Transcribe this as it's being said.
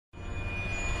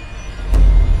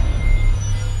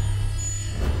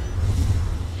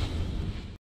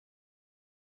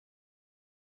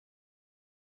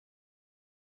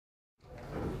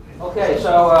Okay,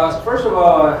 so first of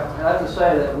all, I'd like to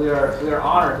say that we are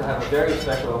honored to have a very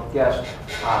special guest,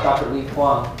 Dr.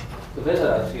 Huang, to visit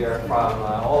us here from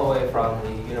all the way from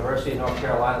the University of North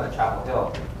Carolina at Chapel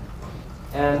Hill.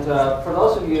 And for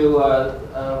those of you who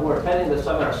are attending this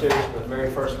seminar series for the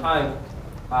very first time,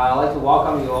 I'd like to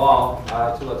welcome you all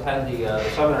to attend the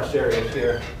seminar series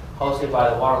here hosted by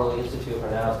the Waterloo Institute for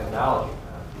Nanotechnology.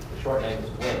 The short name is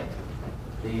WIN.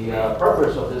 The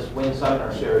purpose of this WIN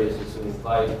seminar series is to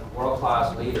invite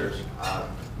world-class leaders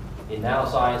in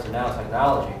nanoscience and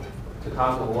nanotechnology to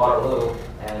come to Waterloo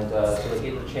and so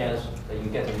they get the chance that you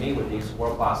get to meet with these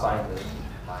world-class scientists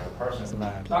in person.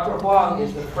 Dr. Huang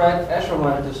is the Fred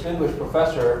Eshelman Distinguished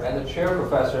Professor and the Chair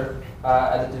Professor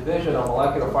at the Division of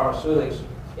Molecular Pharmaceutics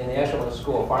in the Eshelman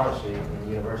School of Pharmacy in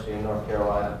the University of North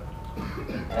Carolina.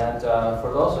 And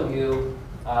for those of you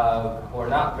who are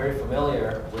not very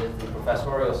familiar with the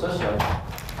professorial system,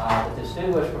 the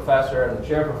distinguished professor and the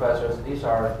chair professors, these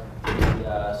are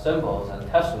the symbols and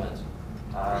testaments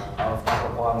of Dr.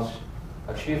 Huang's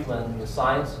achievement in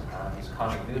science, his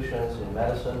contributions in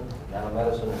medicine,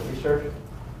 nanomedicine, and research.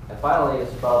 And finally,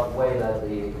 it's about the way that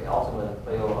the ultimate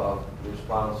feel of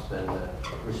response and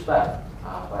respect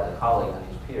by the colleagues and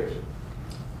his peers.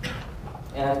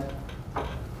 And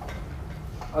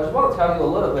I just want to tell you a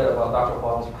little bit about Dr.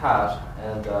 Huang's past,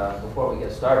 and before we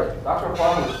get started. Dr.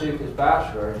 Huang received his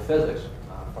bachelor in physics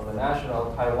from the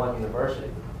National Taiwan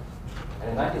University. And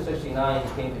in 1969,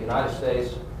 he came to the United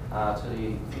States to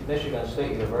the Michigan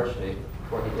State University,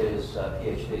 where he did his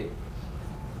PhD.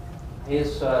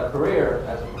 His career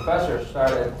as a professor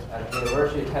started at the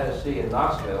University of Tennessee in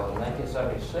Knoxville in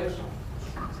 1976.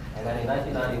 And then in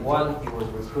 1991, he was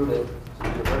recruited to the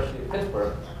University of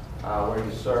Pittsburgh, where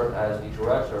he served as the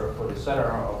director for the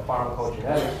Center of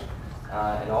Pharmacogenetics,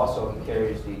 and also he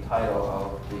carries the title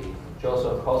of the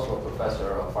Joseph Kossler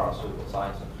Professor of Pharmaceutical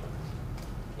Sciences.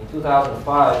 In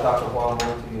 2005, Dr. Huang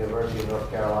moved to the University of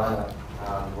North Carolina,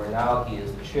 where now he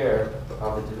is the chair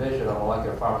of the Division of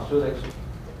Molecular Pharmaceutics,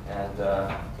 and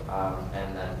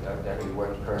there he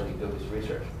works currently doing his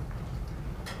research.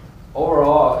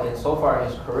 Overall, and so far in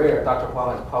his career, Dr.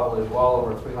 Huang has published well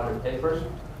over 300 papers,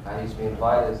 and he's been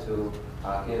invited to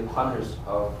give hundreds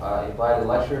of invited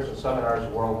lectures and seminars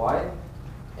worldwide.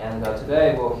 And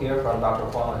today we'll hear from Dr.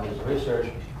 Huang and his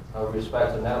research with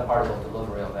respect to nanoparticle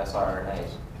delivery of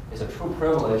siRNAs. It's a true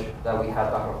privilege that we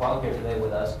have Dr. Huang here today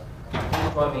with us.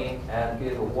 Please join me and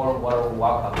give a warm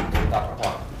welcome to Dr.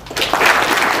 Huang.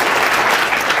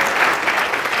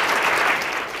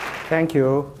 Thank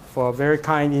you for a very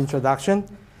kind introduction.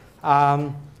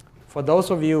 For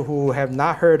those of you who have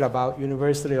not heard about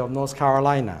University of North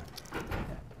Carolina,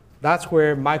 that's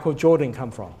where Michael Jordan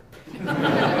come from.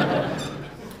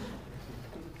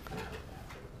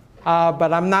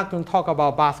 But I'm not going to talk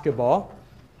about basketball.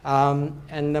 And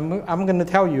I'm going to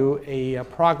tell you a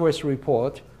progress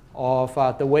report of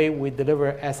the way we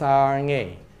deliver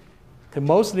siRNA,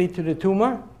 mostly to the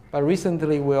tumor, but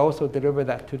recently we also delivered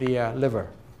that to the liver.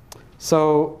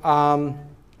 So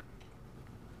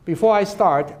before I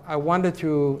start, I wanted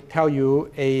to tell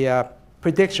you a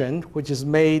prediction which is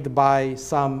made by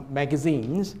some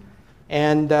magazines.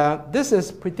 And this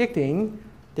is predicting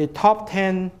the top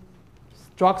 10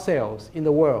 drug sales in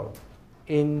the world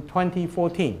in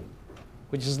 2014,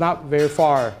 which is not very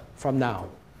far from now.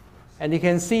 And you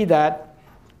can see that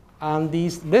on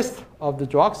these list of the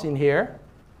drugs in here,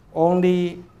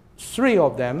 only 3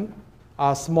 of them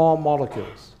are small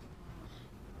molecules.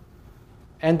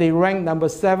 And they rank number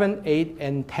 7, 8,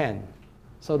 and 10.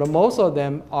 So the most of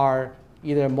them are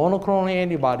either monoclonal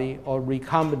antibody or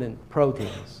recombinant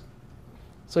proteins.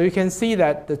 So you can see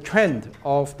that the trend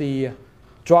of the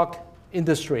drug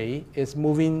industry is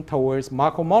moving towards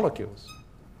macromolecules.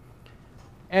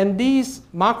 And these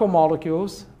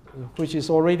macromolecules, which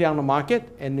is already on the market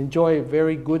and enjoy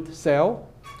very good sale,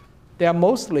 they are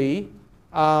mostly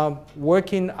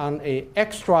working on an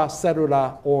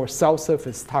extracellular or cell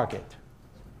surface target.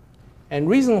 And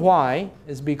reason why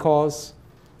is because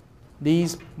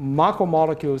these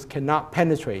macromolecules cannot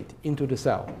penetrate into the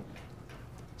cell.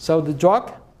 So the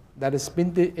drug that has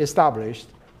been established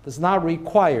does not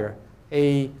require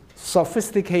a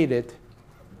sophisticated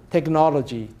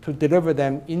technology to deliver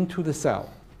them into the cell.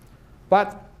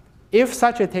 But if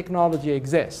such a technology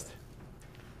exists,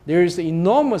 there is an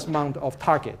enormous amount of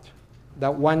target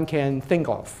that one can think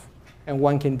of, and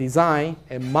one can design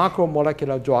a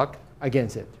macromolecular drug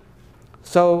against it.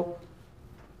 So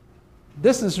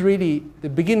this is really the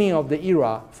beginning of the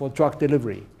era for drug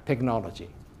delivery technology.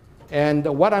 And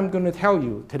what I'm going to tell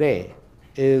you today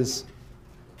is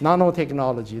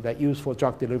nanotechnology that used for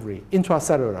drug delivery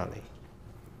intracellularly.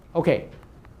 Okay,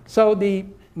 So the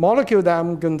molecule that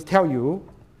I'm going to tell you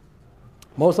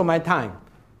most of my time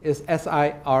is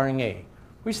siRNA,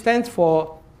 which stands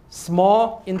for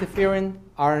small interferon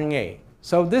RNA.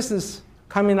 So this is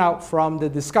coming out from the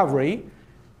discovery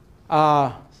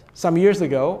some years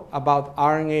ago about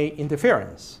RNA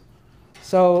interference.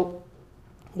 So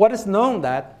what is known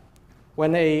that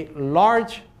when a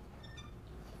large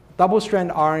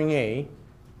double-strand RNA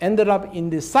ended up in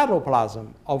the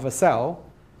cytoplasm of a cell,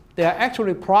 they are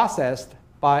actually processed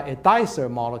by a dicer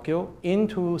molecule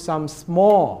into some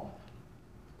small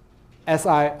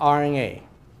siRNA.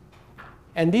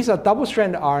 And these are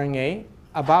double-strand RNA,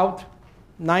 about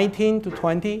 19 to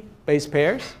 20 base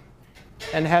pairs,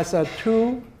 and has a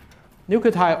 2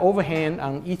 nucleotide overhang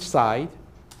on each side.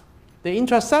 The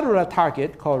intracellular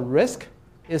target, called RISC,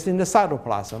 is in the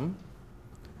cytoplasm.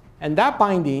 And that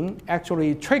binding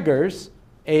actually triggers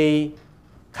a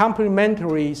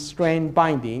complementary strand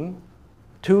binding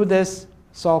to this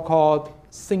so-called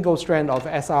single strand of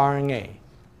siRNA.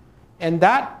 And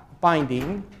that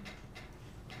binding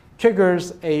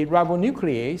triggers a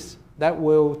ribonuclease that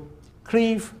will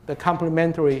cleave the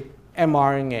complementary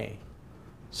mRNA.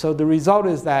 So the result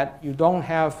is that you don't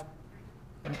have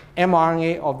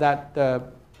mRNA of that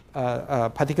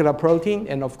particular protein,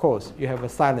 and of course, you have a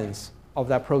silence of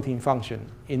that protein function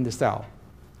in the cell.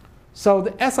 So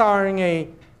the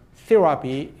siRNA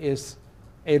therapy is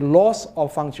a loss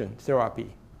of function therapy,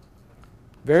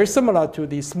 very similar to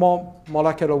the small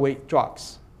molecular weight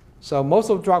drugs. So most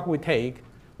of the drugs we take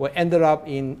will end up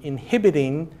in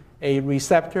inhibiting a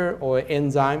receptor or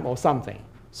enzyme or something.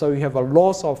 So you have a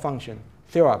loss of function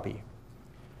therapy.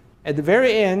 At the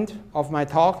very end of my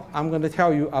talk, I'm going to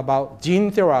tell you about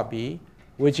gene therapy,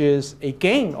 which is a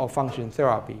gain of function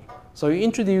therapy. So you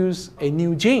introduce a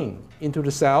new gene into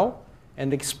the cell,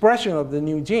 and the expression of the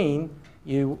new gene,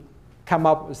 you come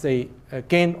up with a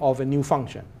gain of a new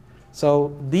function.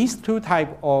 So these two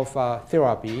types of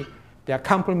therapy, they are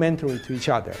complementary to each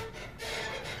other.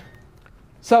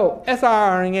 So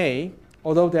siRNA,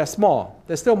 although they're small,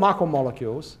 they're still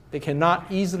macromolecules. They cannot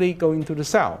easily go into the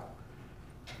cell.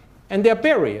 And there are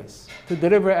barriers to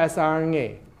deliver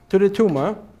siRNA to the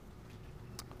tumor.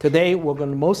 Today, we're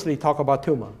going to mostly talk about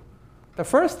tumor. The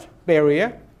first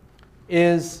barrier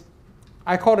is,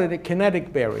 I call it a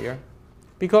kinetic barrier,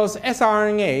 because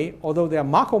siRNA, although they are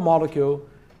macromolecule,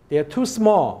 they are too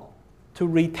small to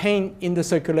retain in the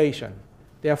circulation.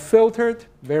 They are filtered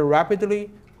very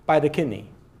rapidly by the kidney.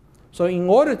 So in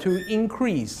order to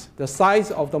increase the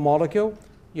size of the molecule,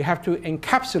 you have to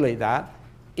encapsulate that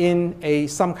in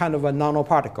some kind of a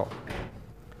nanoparticle.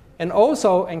 And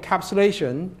also,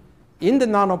 encapsulation in the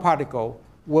nanoparticle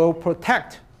will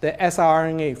protect the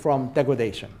siRNA from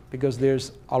degradation, because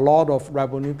there's a lot of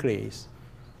ribonuclease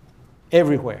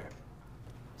everywhere.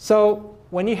 So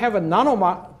when you have a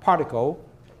nanoparticle,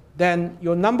 then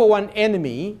your number one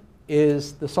enemy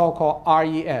is the so-called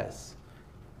RES.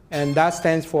 And that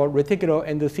stands for reticular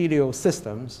endothelial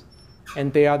systems.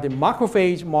 And they are the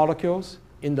macrophage molecules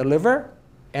in the liver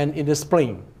and in the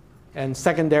spleen, and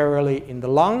secondarily in the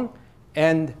lung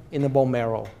and in the bone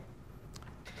marrow.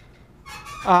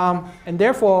 And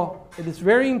therefore, it is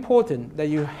very important that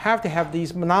you have to have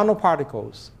these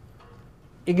nanoparticles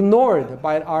ignored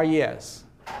by RES,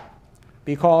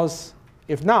 because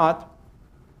if not,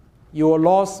 you will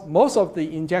lose most of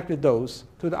the injected dose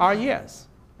to the RES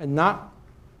and not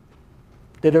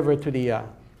delivered to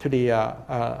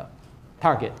the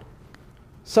target.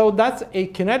 So that's a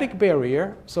kinetic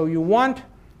barrier. So you want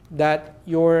that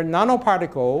your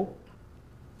nanoparticle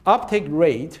uptake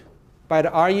rate by the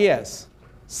RES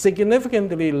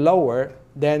significantly lower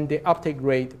than the uptake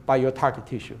rate by your target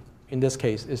tissue. In this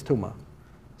case, is tumor.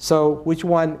 So which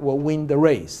one will win the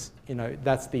race?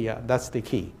 That's the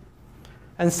key.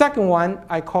 And second one,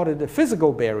 I call it the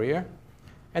physical barrier,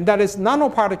 and that is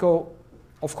nanoparticle,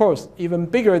 of course, even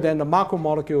bigger than the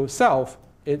macromolecule itself.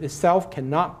 It itself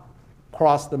cannot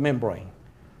cross the membrane.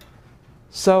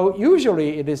 So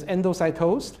usually it is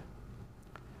endocytosed,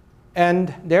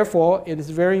 and therefore it is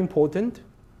very important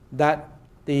that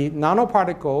the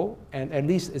nanoparticle, and at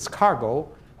least its cargo,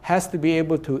 has to be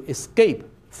able to escape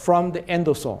from the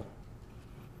endosome.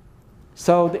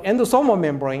 So the endosomal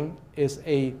membrane is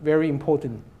a very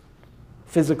important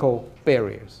physical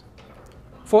barrier.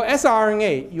 For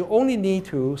siRNA, you only need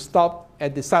to stop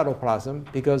at the cytoplasm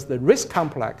because the RISC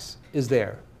complex is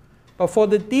there. But for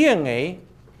the DNA,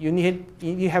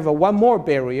 you have one more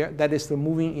barrier, that is the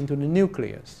moving into the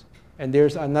nucleus. And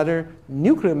there's another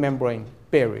nuclear membrane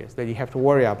barrier that you have to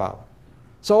worry about.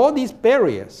 So all these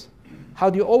barriers, how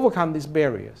do you overcome these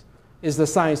barriers, is the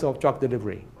science of drug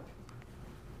delivery.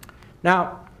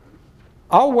 Now,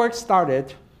 Our work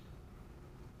started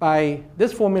by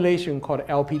this formulation called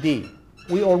LPD.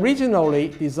 We originally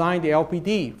designed the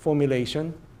LPD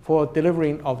formulation for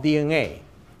delivering of DNA.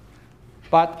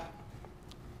 But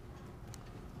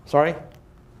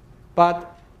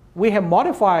we have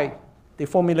modified the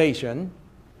formulation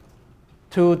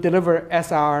to deliver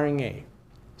siRNA.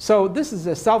 So this is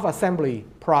a self-assembly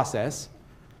process,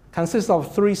 consists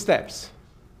of 3 steps.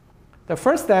 The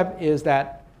first step is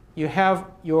that you have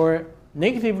your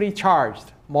negatively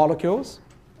charged molecules,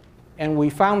 and we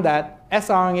found that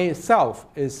siRNA itself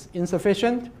is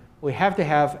insufficient. We have to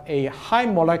have a high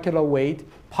molecular weight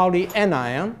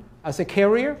polyanion as a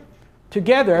carrier.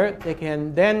 Together, they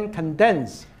can then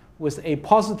condense with a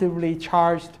positively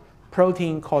charged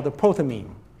protein called the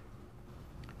protamine.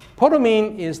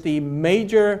 Protamine is the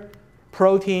major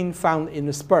protein found in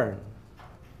the sperm.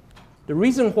 The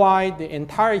reason why the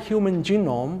entire human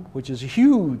genome, which is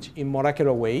huge in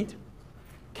molecular weight,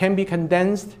 can be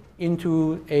condensed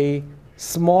into a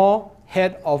small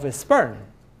head of a sperm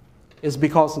is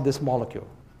because of this molecule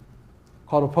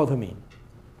called protamine.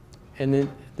 And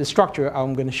then the structure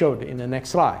I'm going to show in the next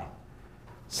slide.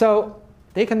 So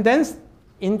they condense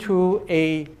into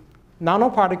a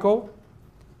nanoparticle,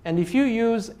 and if you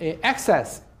use an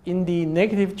excess in the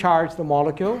negative charged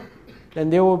molecule, then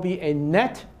there will be a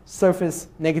net surface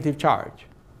negative charge,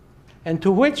 and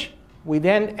to which we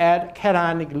then add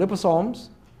cationic liposomes.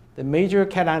 The major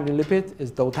cationic lipid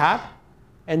is DOTAP,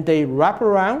 and they wrap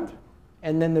around,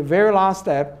 and then the very last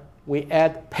step, we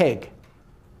add PEG.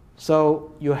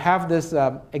 So you have this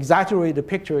exaggerated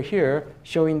picture here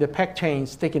showing the PEG chain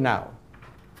sticking out.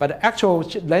 But the actual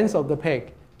length of the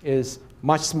PEG is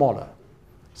much smaller.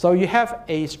 So you have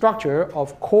a structure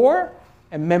of core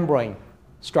and membrane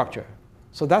structure.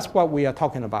 So that's what we are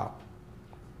talking about.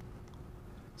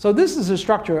 So this is the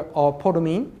structure of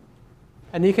protamine.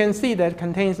 And you can see that it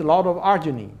contains a lot of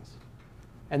arginines.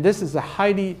 And this is a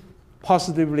highly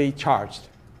positively charged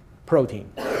protein.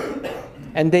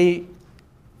 And they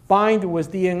bind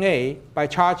with DNA by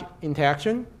charge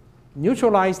interaction,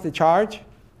 neutralize the charge,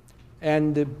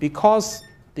 and because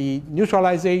the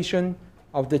neutralization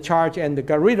of the charge and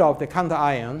got rid of the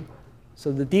counter-ion,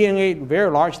 so the DNA,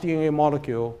 very large DNA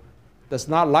molecule, does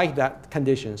not like that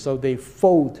condition. So they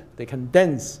fold, they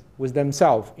condense with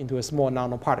themselves into a small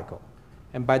nanoparticle.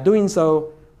 And by doing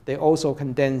so, they also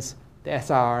condense the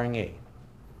siRNA.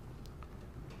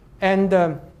 And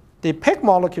the PEG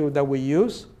molecule that we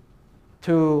use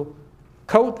to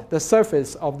coat the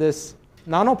surface of this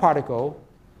nanoparticle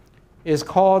is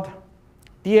called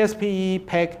DSPE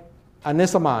PEG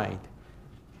anisamide.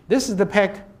 This is the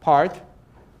PEG part.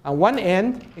 On one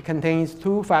end, it contains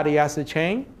 2 fatty acid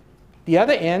chains. The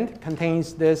other end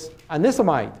contains this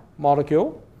anisamide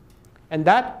molecule. And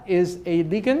that is a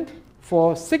ligand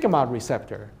for sigma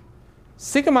receptor.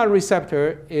 Sigma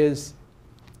receptor is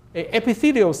an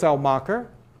epithelial cell marker.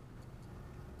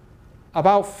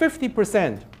 About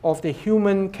 50% of the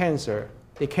human cancer,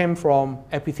 they came from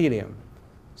epithelium.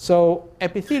 So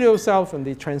epithelial cells, when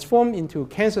they transform into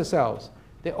cancer cells,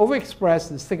 they overexpress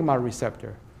the sigma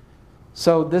receptor.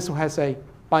 So this has a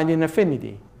binding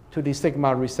affinity to the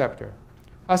sigma receptor.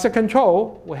 As a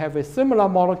control, we have a similar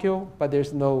molecule, but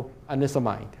there's no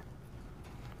anisamide.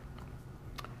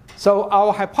 So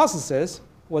our hypothesis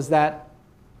was that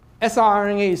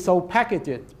siRNA is so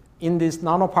packaged in this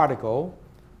nanoparticle,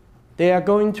 they are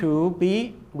going to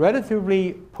be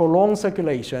relatively prolonged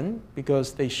circulation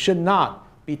because they should not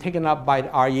be taken up by the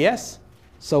RES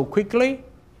so quickly.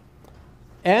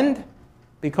 And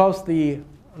because the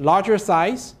larger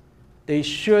size, they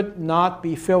should not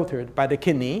be filtered by the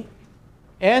kidney.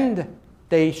 And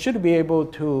they should be able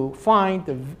to find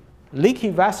the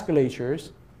leaky vasculatures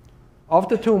of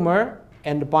the tumor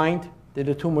and bind to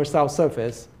the tumor cell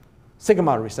surface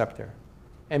sigma receptor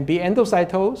and be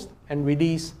endocytosed and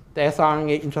release the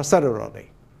siRNA intracellularly.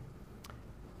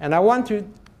 And I want to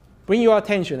bring your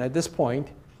attention at this point,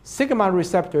 sigma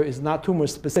receptor is not tumor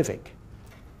specific.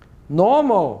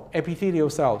 Normal epithelial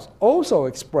cells also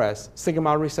express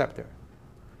sigma receptor.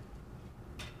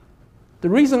 The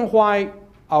reason why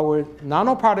our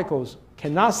nanoparticles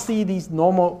cannot see these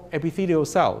normal epithelial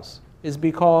cells is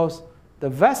because the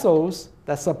vessels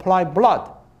that supply blood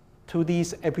to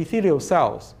these epithelial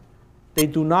cells, they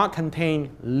do not contain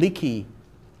leaky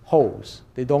holes.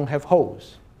 They don't have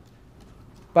holes.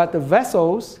 But the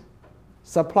vessels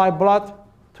supply blood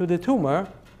to the tumor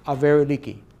are very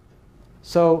leaky.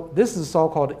 So this is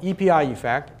so-called EPI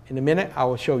effect. In a minute, I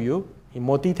will show you in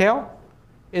more detail.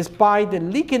 It's by the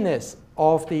leakiness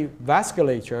of the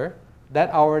vasculature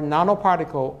that our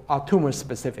nanoparticles are tumor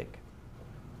specific.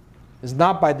 It's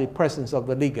not by the presence of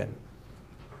the ligand.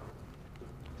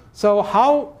 So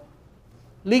how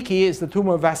leaky is the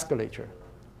tumor vasculature?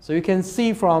 So you can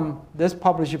see from this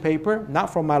published paper,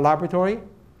 not from my laboratory,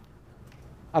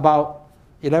 about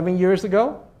 11 years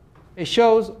ago. It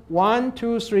shows 1,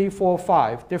 2, 3, 4,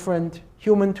 5 different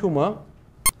human tumor.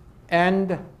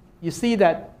 And you see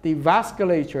that the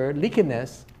vasculature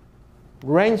leakiness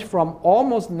range from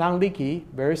almost non-leaky,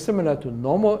 very similar to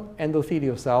normal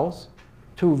endothelial cells,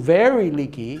 to very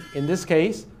leaky. In this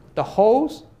case, the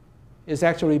holes is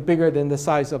actually bigger than the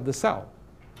size of the cell.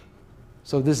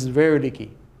 So this is very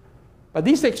leaky. But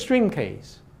this extreme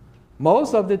case,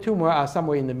 most of the tumor are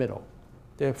somewhere in the middle.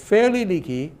 They're fairly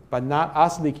leaky, but not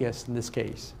as leaky as in this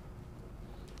case.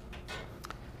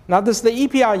 Now this is the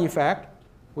EPR effect,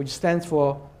 which stands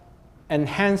for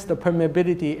enhanced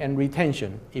permeability and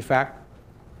retention effect.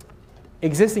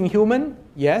 Existing human,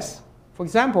 yes. For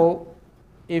example,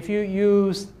 if you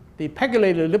use the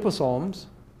pegylated liposomes,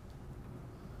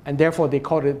 and therefore they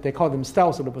call them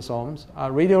stealth liposomes,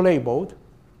 radio-labeled,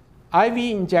 IV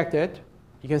injected,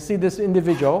 you can see this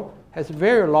individual has a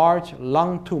very large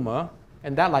lung tumor,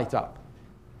 and that lights up.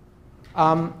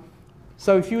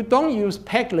 So if you don't use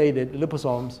pegylated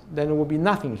liposomes, then there will be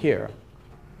nothing here.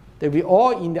 They'll be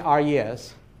all in the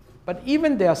RES. But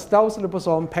even they are stealth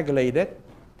liposome pegylated,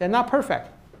 they're not perfect.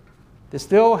 They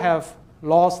still have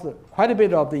lost quite a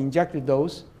bit of the injected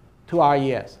dose to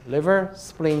RES, liver,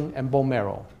 spleen, and bone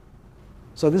marrow.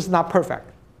 So this is not perfect.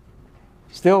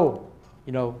 Still,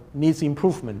 needs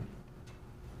improvement.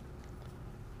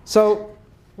 So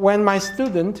when my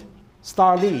student,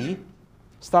 Star Lee,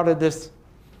 started this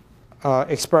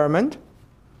experiment,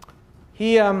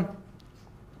 he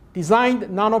designed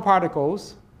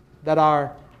nanoparticles that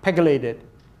are pegylated.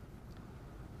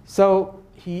 So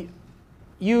he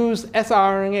used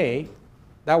siRNA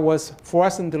that was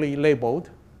fluorescently labeled.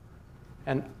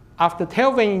 And after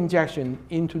tail vein injection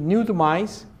into nude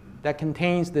mice that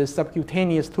contains the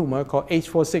subcutaneous tumor called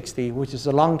H460, which is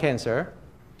a lung cancer,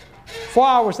 4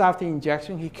 hours after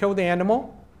injection, he killed the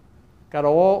animal, got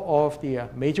all of the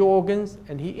major organs,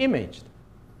 and he imaged.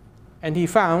 And he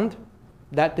found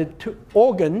that the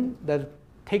organ that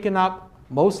taken up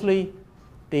mostly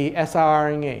the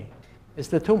siRNA is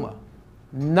the tumor,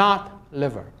 not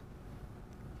liver.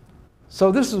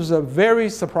 So this was a very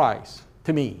surprise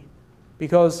to me,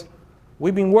 because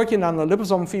we've been working on the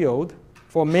liposome field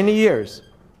for many years.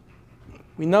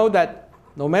 We know that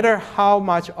no matter how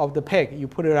much of the peg you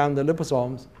put around the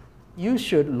liposomes, you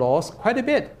should lose quite a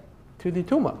bit to the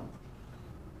tumor.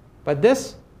 But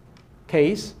this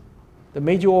case, the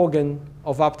major organ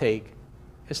of uptake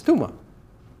is tumor.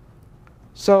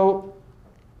 So,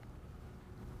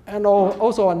 and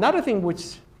also another thing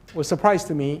which was a surprise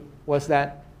to me was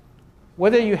that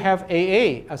whether you have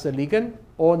AA as a ligand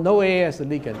or no AA as a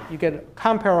ligand, you get a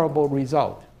comparable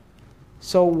result.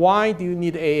 So why do you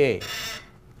need AA?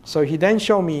 So he then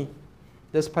showed me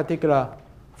this particular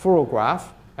fluorograph.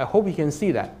 I hope you can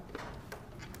see that.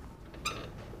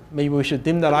 Maybe we should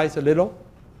dim the lights a little.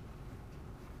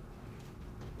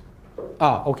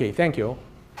 OK, thank you.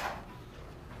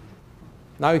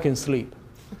 Now you can sleep.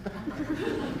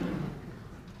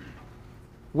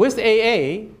 With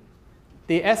AA,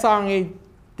 the siRNA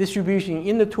distribution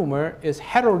in the tumor is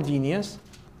heterogeneous,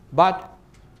 but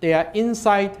they are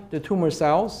inside the tumor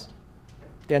cells.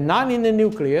 They're not in the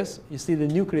nucleus. You see the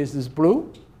nucleus is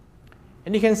blue.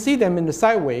 And you can see them in the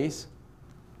sideways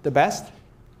the best.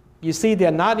 You see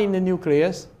they're not in the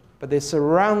nucleus, but they're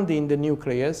surrounding the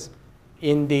nucleus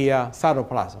in the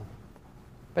cytoplasm.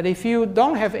 But if you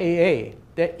don't have AA,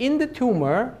 they're in the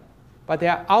tumor, but they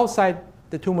are outside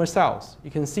the tumor cells.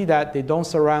 You can see that they don't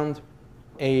surround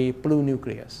a blue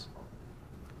nucleus.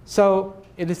 So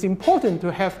it is important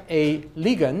to have a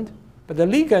ligand, but the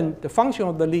ligand, the function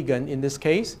of the ligand in this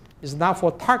case, is not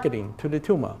for targeting to the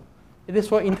tumor. It is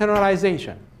for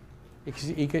internalization,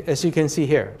 as you can see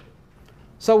here.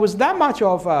 So with that much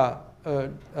of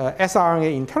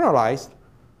siRNA internalized,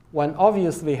 one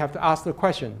obviously have to ask the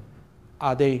question,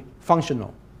 are they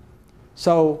functional?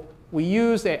 So we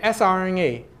use a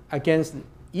siRNA against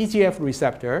EGF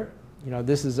receptor.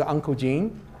 This is the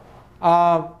oncogene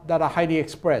that are highly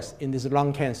expressed in this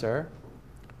lung cancer.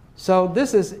 So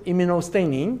this is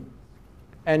immunostaining.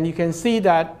 And you can see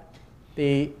that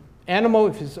the animal,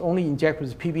 if it's only injected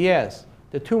with PBS,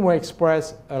 the tumor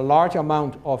expresses a large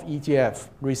amount of EGF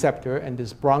receptor and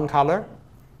this brown color.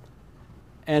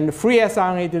 And free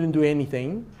siRNA didn't do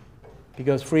anything,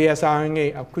 because free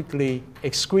siRNA are quickly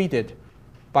excreted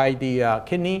by the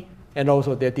kidney, and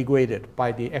also they're degraded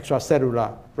by the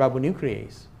extracellular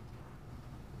ribonuclease.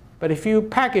 But if you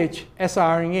package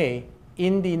siRNA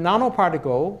in the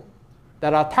nanoparticle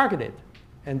that are targeted,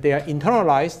 and they are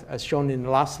internalized, as shown in the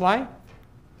last slide,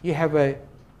 you have a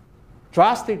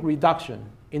drastic reduction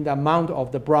in the amount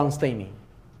of the brown staining.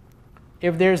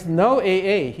 If there's no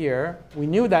AA here, we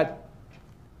knew that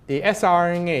the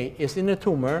siRNA is in the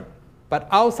tumor, but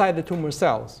outside the tumor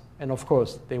cells. And of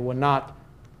course, they will not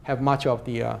have much of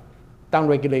the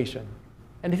downregulation.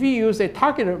 And if you use a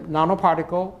targeted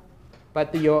nanoparticle,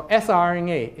 but your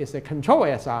siRNA is a control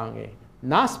siRNA,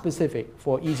 not specific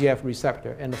for EGF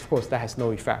receptor, and of course, that has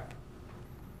no effect.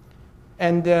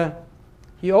 And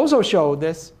he also showed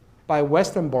this by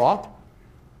Western blot.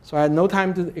 So I had no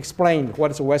time to explain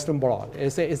what is a Western blot.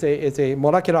 It's a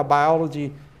molecular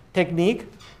biology technique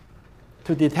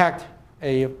to detect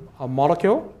a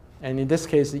molecule, and in this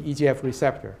case, the EGF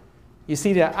receptor. You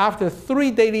see that after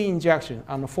 3 daily injections,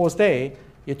 on the 4th day,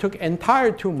 you took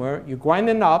entire tumor, you grind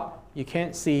it up, you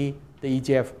can't see the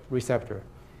EGF receptor.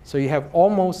 So you have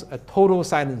almost a total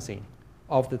silencing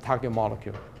of the target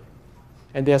molecule.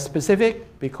 And they're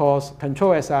specific because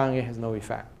control siRNA has no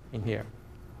effect in here.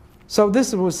 So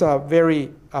this was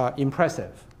very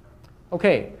impressive.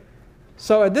 OK,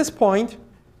 so at this point,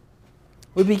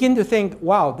 we begin to think,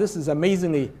 wow, this is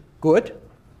amazingly good.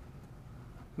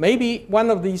 Maybe one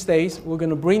of these days, we're going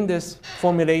to bring this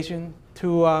formulation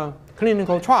to a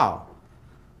clinical trial.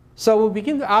 So we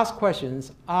begin to ask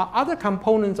questions, are other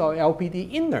components of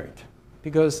LPD inert?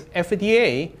 Because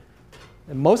FDA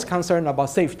is most concerned about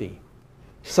safety.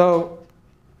 So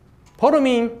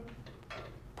potamine,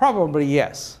 probably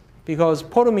yes, because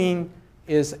potamine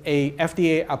is a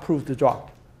FDA-approved drug.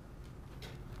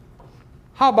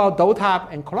 How about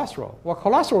DOTAP and cholesterol? Well,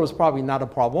 cholesterol is probably not a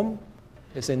problem.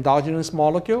 It's an endogenous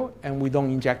molecule, and we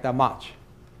don't inject that much.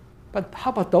 But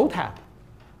how about DOTAP?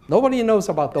 Nobody knows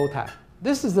about DOTAP.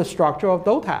 This is the structure of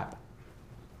DOTAP.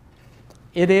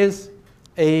 It is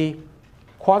a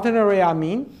quaternary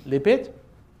amine lipid,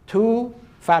 2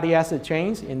 fatty acid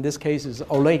chains. In this case, is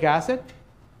oleic acid,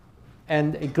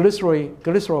 and a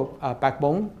glycerol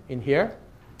backbone in here.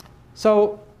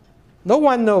 So no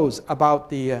one knows about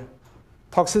the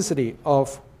toxicity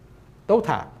of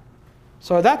DOTAP.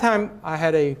 So at that time, I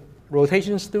had a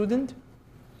rotation student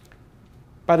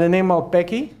by the name of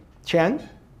Becky Chen.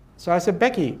 So I said,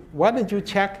 Becky, why don't you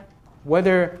check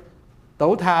whether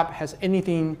DOTAP has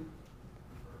anything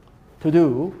to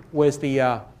do with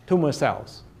the tumor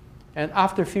cells? And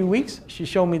after a few weeks, she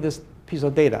showed me this piece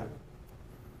of data.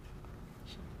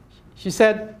 She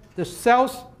said the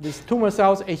cells, these tumor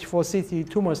cells, H4CT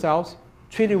tumor cells,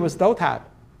 treated with DOTAP,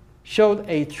 showed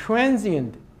a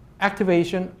transient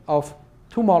activation of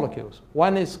 2 molecules.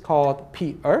 One is called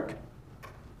pERK,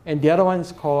 and the other one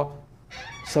is called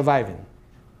survivin.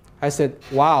 I said,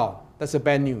 wow, that's a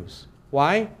bad news.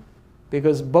 Why?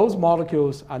 Because both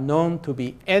molecules are known to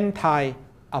be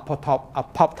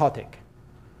anti-apoptotic.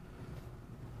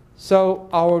 So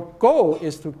our goal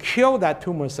is to kill that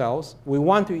tumor cells. We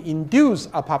want to induce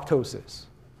apoptosis.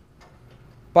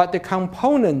 But the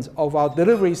components of our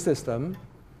delivery system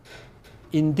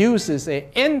induces an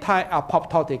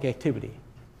anti-apoptotic activity,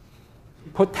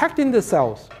 protecting the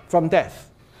cells from death.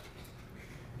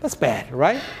 That's bad,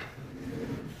 right?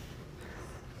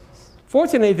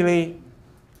 Fortunately,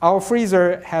 our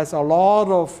freezer has a lot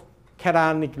of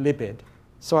cationic lipid.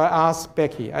 So I asked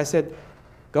Becky, I said,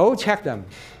 go check them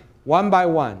one by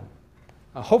one.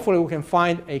 Hopefully, we can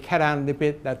find a cation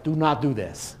lipid that do not do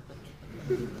this.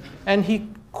 And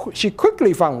she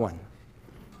quickly found one.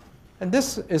 And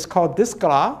this is called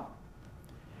Discla.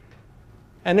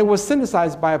 And it was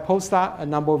synthesized by a postdoc a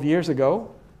number of years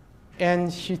ago.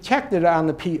 And she checked it on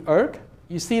the pERK.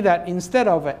 You see that instead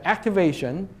of an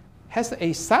activation, has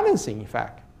a silencing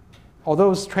effect.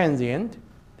 Although it's transient,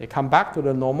 they come back to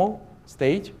the normal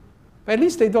stage. But at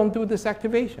least they don't do this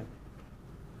activation.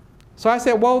 So I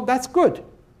said, well, that's good.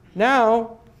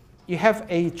 Now you have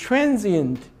a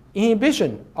transient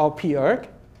inhibition of pERK.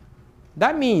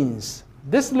 That means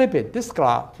this lipid,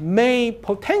 Discla, may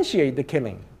potentiate the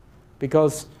killing,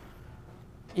 because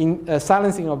in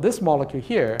silencing of this molecule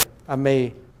here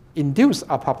may induce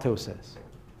apoptosis.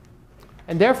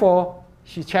 And therefore,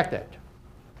 she checked it.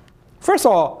 First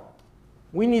of all,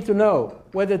 we need to know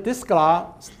whether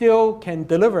Discla still can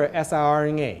deliver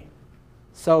siRNA.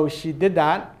 So she did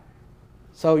that.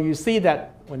 So you see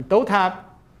that when DOTAP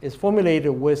is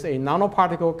formulated with a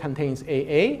nanoparticle contains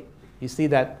AA, you see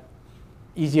that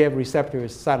EGF receptor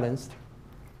is silenced.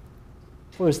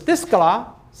 With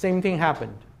Discla, same thing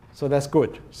happened. So that's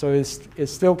good. So it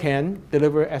still can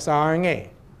deliver siRNA.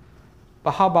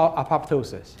 But how about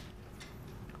apoptosis?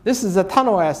 This is a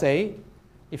tunnel assay.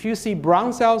 If you see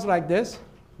brown cells like this,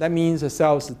 that means the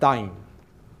cell is dying.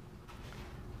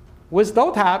 With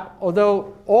DOTAP,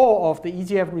 although all of the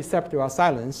EGF receptors are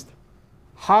silenced,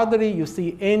 hardly you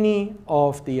see any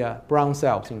of the brown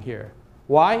cells in here.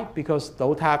 Why? Because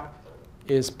DOTAP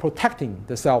is protecting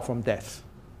the cell from death.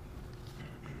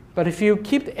 But if you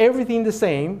keep everything the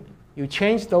same, you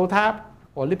change DOTAP,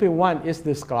 or lipid 1 is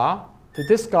this GLA, to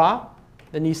this GLA,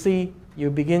 then you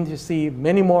begin to see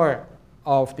many more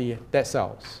of the dead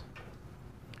cells.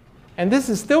 And this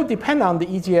is still dependent on the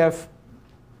EGFR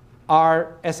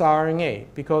siRNA,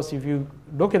 because if you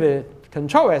look at the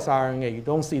control siRNA, you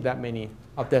don't see that many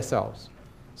of dead cells.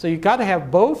 So you got to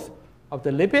have both of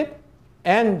the lipid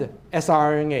and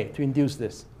siRNA to induce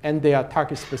this, and they are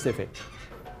target specific.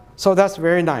 So that's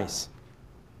very nice.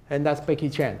 And that's Becky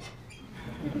Chen.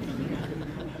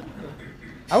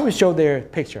 I will show their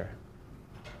picture.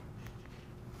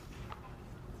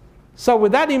 So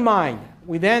with that in mind,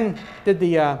 we then did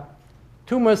the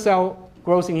tumor cell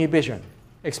growth inhibition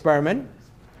experiment.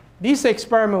 This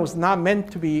experiment was not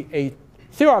meant to be a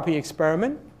therapy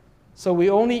experiment, so we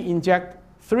only inject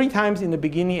 3 times in the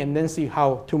beginning and then see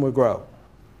how tumor grow.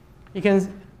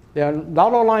 There are a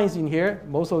lot of lines in here.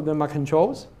 Most of them are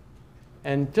controls.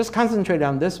 And just concentrate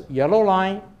on this yellow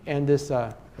line and this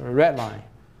red line.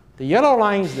 The yellow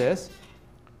line is this.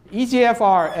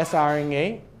 EGFR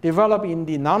siRNA developed in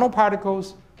the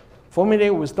nanoparticles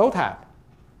formulated with DOTAP.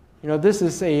 This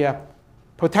is a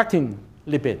protecting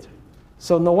lipid.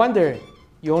 So no wonder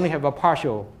you only have a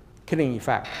partial killing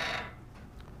effect.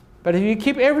 But if you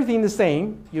keep everything the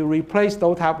same, you replace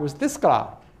DOTAP with this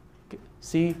GLA.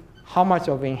 See how much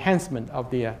of enhancement of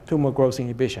the tumor growth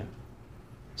inhibition.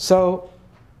 So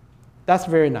that's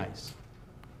very nice.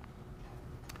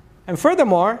 And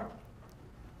furthermore,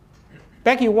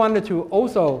 Becky wanted to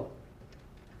also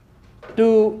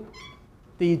do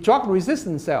the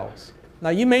drug-resistant cells. Now,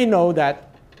 you may know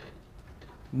that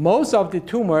most of the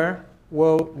tumor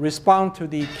will respond to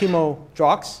the chemo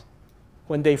drugs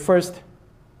when they first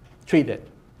treat it.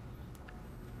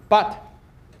 But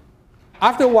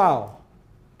after a while,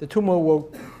 the tumor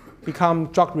will become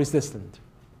drug-resistant.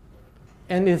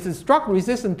 And it's this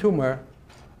drug-resistant tumor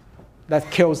that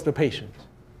kills the patient.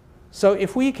 So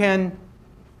if we can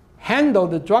handle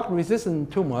the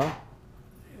drug-resistant tumor,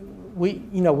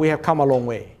 we have come a long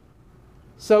way.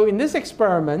 So in this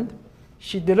experiment,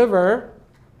 she delivered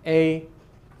a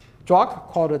drug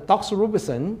called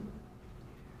doxorubicin.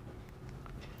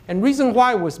 And reason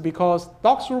why was because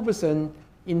doxorubicin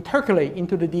intercalates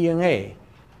into the DNA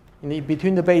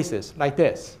between the bases like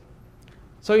this.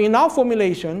 So in our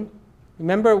formulation,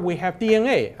 remember we have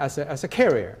DNA as a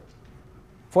carrier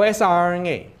for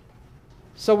siRNA.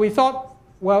 So we thought,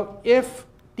 well, if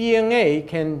DNA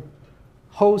can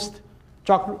host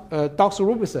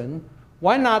doxorubicin,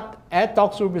 why not add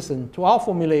doxorubicin to our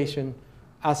formulation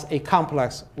as a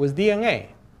complex with DNA?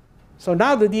 So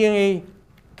now the DNA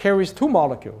carries 2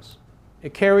 molecules.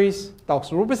 It carries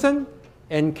doxorubicin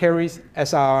and carries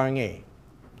siRNA.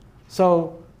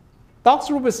 So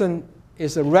doxorubicin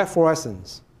is a red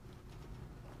fluorescence.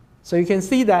 So you can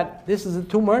see that this is a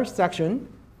tumor section,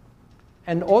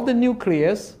 and all the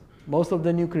nucleus, most of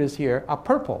the nucleus here, are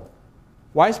purple.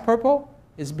 Why is purple?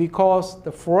 It's because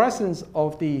the fluorescence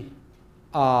of the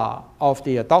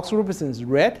doxorubicin is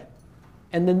red,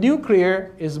 and the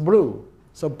nuclear is blue.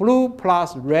 So blue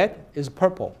plus red is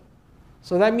purple.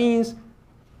 So that means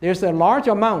there's a large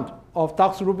amount of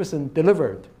doxorubicin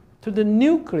delivered to the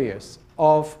nucleus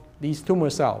of these tumor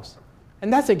cells.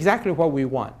 And that's exactly what we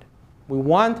want. We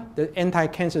want the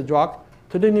anti-cancer drug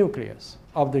to the nucleus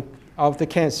of the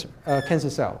cancer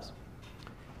cells.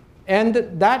 And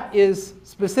that is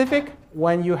specific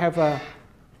when you have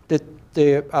the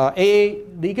AA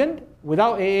ligand.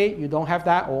 Without AA, you don't have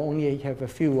that, or only have a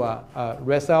few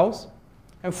red cells.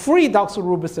 And free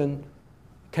doxorubicin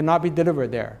cannot be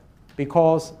delivered there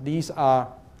because these are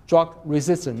drug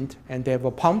resistant and they have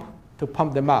a pump to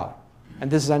pump them out. And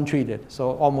this is untreated,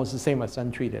 so almost the same as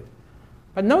untreated.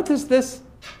 But notice this,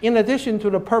 in addition to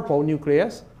the purple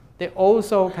nucleus, it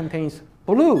also contains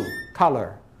blue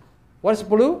color. What's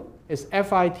blue? It's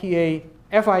FITC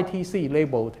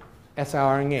labeled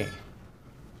siRNA.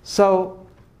 So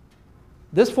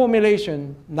this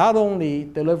formulation not only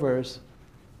delivers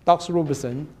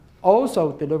doxorubicin,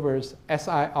 also delivers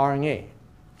siRNA.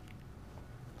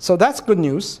 So that's good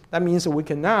news. That means that we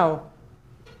can now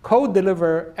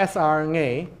co-deliver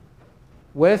siRNA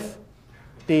with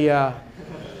the,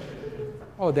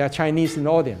 oh, there are Chinese in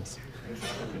the audience.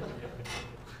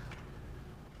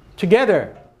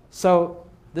 Together. So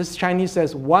this Chinese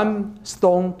says, 1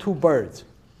 stone, 2 birds.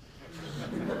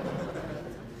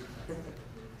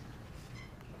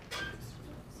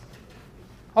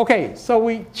 Okay, so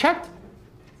we checked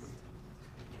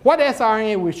what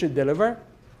siRNA we should deliver.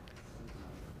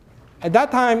 At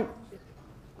that time,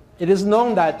 it is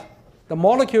known that the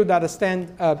molecule that is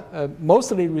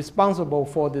mostly responsible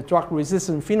for the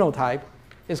drug-resistant phenotype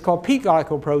is called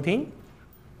P-glycoprotein.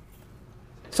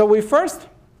 So we first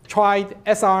tried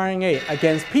siRNA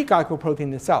against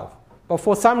P-glycoprotein itself. But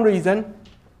for some reason,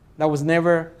 that was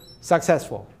never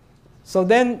successful. So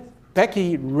then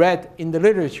Becky read in the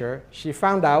literature, she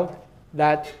found out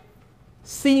that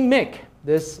c-MYC,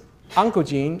 this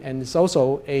oncogene, and it's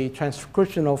also a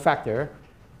transcriptional factor,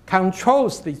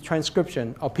 controls the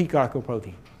transcription of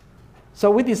P-glycoprotein.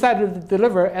 So we decided to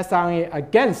deliver siRNA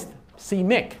against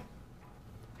c-MYC.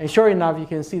 And sure enough, you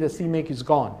can see the c-MYC is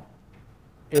gone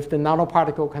if the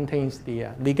nanoparticle contains the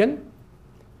ligand.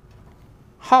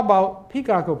 How about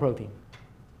P-glycoprotein?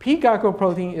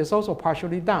 P-glycoprotein is also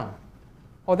partially down.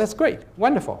 Oh, that's great.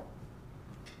 Wonderful.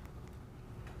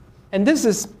 And this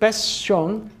is best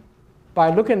shown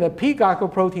by looking at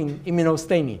P-glycoprotein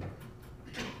immunostaining.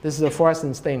 This is a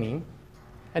fluorescent staining.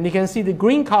 And you can see the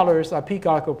green colors are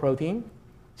P-glycoprotein.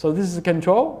 So this is the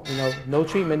control, no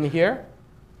treatment here.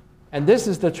 And this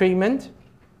is the treatment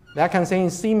that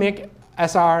contains c-MYC,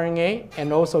 siRNA,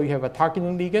 and also you have a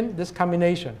targeting ligand. This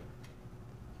combination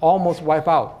almost wipe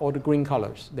out all the green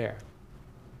colors there.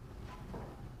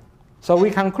 So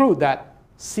we conclude that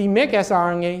c-MYC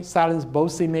siRNA silence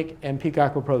both c-MYC and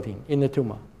P-glycoprotein in the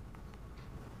tumor.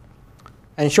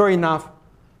 And sure enough,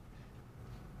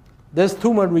 this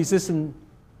tumor-resistant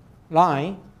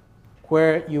line,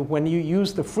 where when you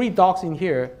use the free dogs in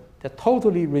here, they're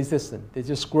totally resistant. They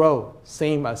just grow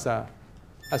same as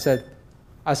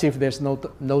if there's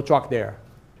no drug there.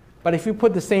 But if you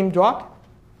put the same drug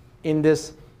in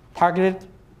this targeted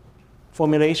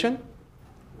formulation,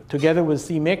 together with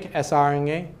c-MYC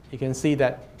siRNA, you can see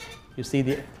that you see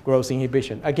the growth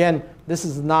inhibition. Again, this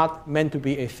is not meant to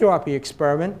be a therapy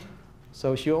experiment.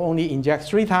 So she only injects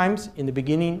 3 times in the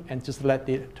beginning and just let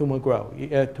the tumor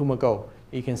go.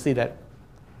 You can see that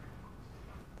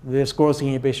there's growth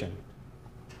inhibition.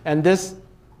 And this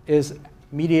is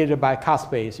mediated by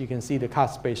caspase. You can see the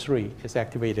caspase 3 is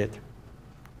activated.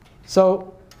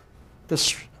 So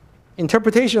the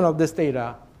interpretation of this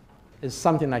data is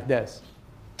something like this.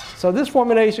 So this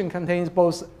formulation contains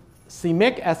both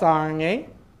c-MYC siRNA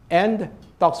and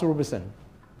doxorubicin.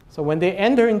 So when they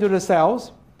enter into the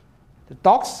cells, the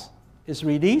dox is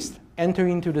released, enter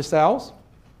into the cells,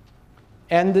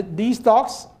 and these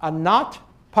dox are not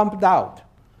pumped out.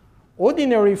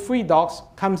 Ordinary free dox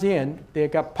comes in, they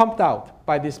get pumped out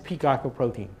by this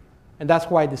P-glycoprotein. And that's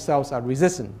why the cells are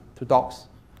resistant to dox.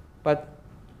 But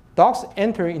dox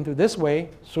enter into this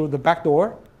way through the back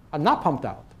door are not pumped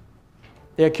out.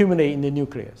 They accumulate in the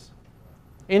nucleus.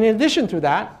 In addition to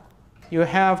that, you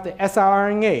have the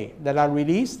siRNA that are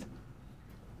released,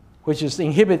 which is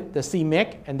inhibit the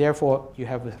c-MYC, and therefore you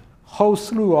have a whole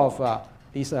slew of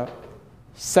these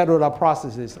cellular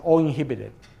processes all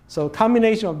inhibited. So a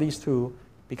combination of these two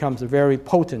becomes a very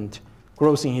potent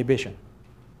growth inhibition.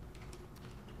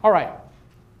 All right.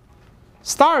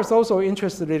 STAR is also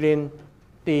interested in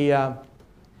the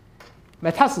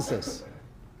metastasis.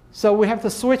 So we have to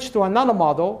switch to another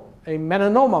model, a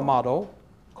melanoma model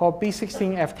called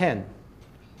B16F10.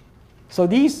 So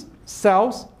these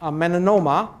cells are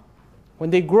melanoma. When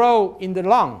they grow in the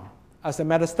lung as a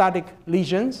metastatic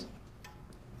lesions,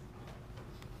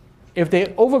 if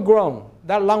they're overgrown,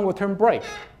 that lung will turn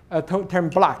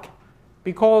black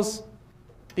because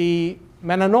the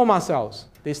melanoma cells,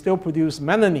 they still produce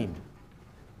melanin.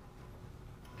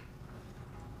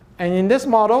 And in this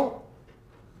model,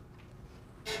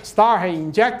 STAR had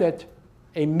injected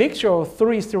a mixture of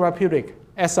 3 therapeutic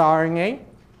siRNA,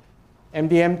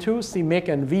 MDM2, c-MYC,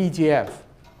 and VEGF.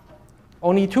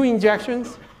 Only 2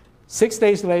 injections. 6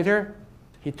 days later,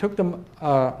 he took the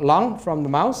lung from the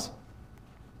mouse.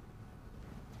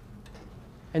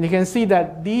 And you can see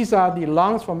that these are the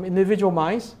lungs from individual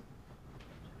mice.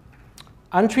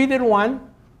 Untreated one,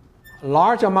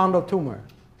 large amount of tumor.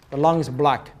 The lung is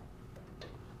black.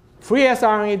 Free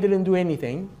siRNA didn't do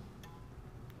anything.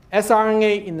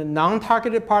 siRNA in the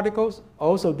non-targeted particles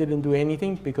also didn't do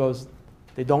anything because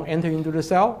they don't enter into the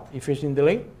cell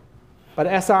efficiently. But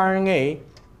siRNA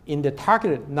in the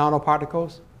targeted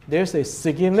nanoparticles, there's a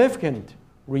significant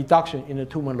reduction in the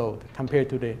tumor load compared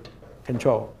to the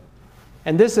control.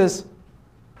 And this is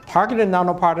targeted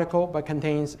nanoparticle, but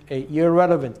contains a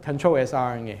irrelevant control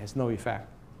siRNA, has no effect.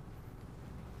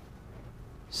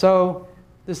 So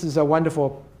this is a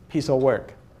wonderful piece of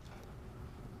work.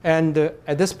 And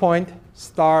at this point,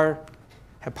 STAR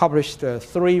had published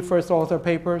 3 first author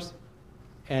papers,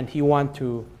 and he wanted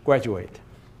to graduate.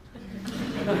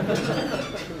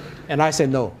 And I said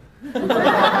no.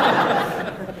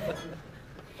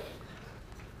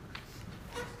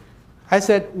 I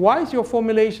said, why is your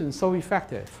formulation so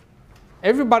effective?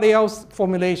 Everybody else's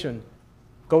formulation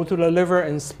go to the liver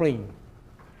and spleen.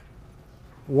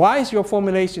 Why is your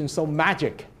formulation so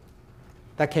magic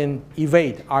that can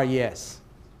evade RES?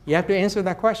 You have to answer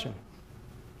that question.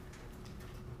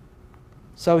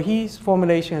 So his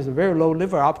formulation has a very low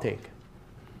liver uptake.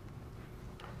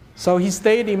 So he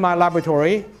stayed in my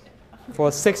laboratory for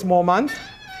 6 more months,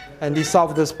 and he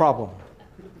solved this problem.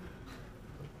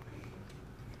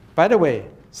 By the way,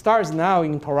 Star is now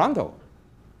in Toronto.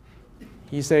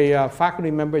 He's a faculty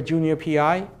member, junior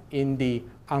PI in the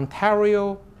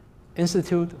Ontario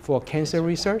Institute for Cancer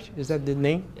Research. Is that the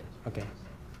name? Yes. Okay.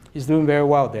 He's doing very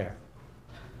well there.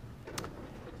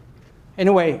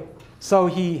 Anyway, so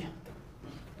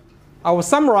I will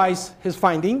summarize his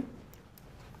finding.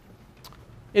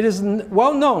 It is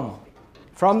well known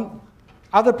from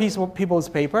other people's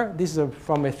paper, this is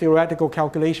from a theoretical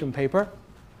calculation paper,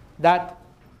 that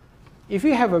if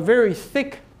you have a very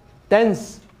thick,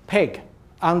 dense PEG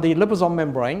on the liposome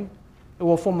membrane, it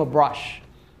will form a brush.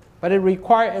 But it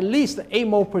requires at least 8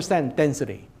 mole%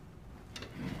 density.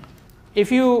 If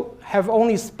you have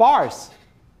only sparse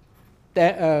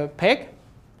PEG,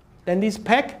 then these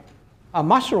PEG are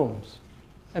mushrooms.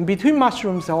 And between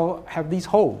mushrooms, they'll have these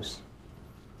holes.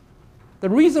 The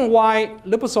reason why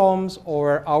liposomes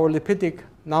or our lipidic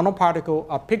nanoparticle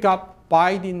are picked up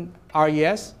by the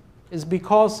RES is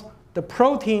because the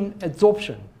protein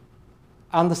adsorption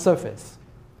on the surface.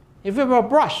 If you have a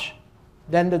brush,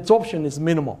 then the adsorption is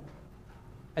minimal.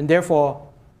 And therefore,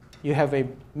 you have a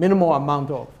minimal amount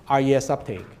of RES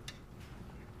uptake.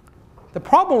 The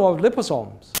problem of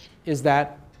liposomes is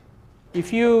that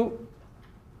if you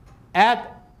add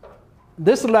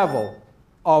this level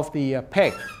of the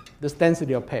PEG, this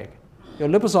density of PEG, your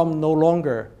liposome no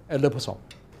longer a liposome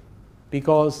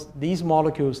because these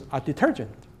molecules are detergent.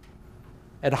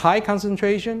 At high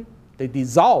concentration, they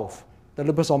dissolve the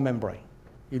liposome membrane.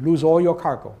 You lose all your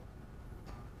cargo.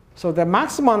 So the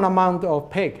maximum amount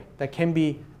of PEG that can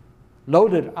be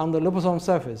loaded on the liposome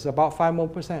surface is about 5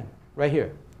 mole% right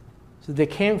here. So they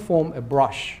can't form a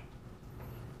brush.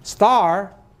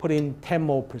 Star put in 10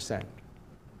 mole%.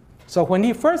 So when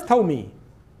he first told me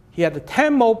he had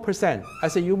 10 mole%, I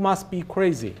said, you must be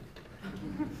crazy.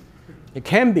 It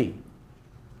can be.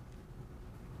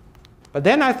 But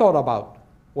then I thought about,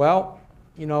 well,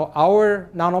 you know, our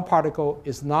nanoparticle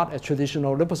is not a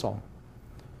traditional liposome.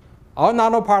 Our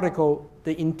nanoparticle,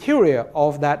 the interior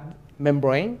of that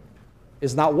membrane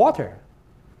is not water.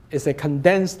 It's a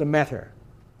condensed matter.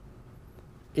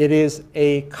 It is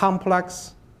a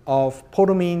complex of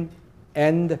protein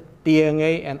and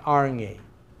DNA and RNA.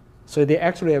 So they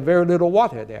actually have very little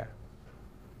water there.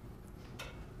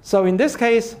 So in this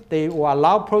case, they will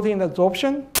allow protein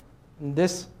absorption. And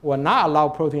this will not allow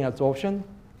protein absorption.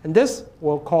 And this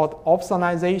will called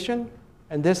opsonization.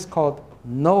 And this called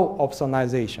no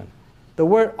opsonization. The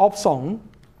word opson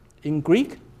in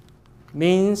Greek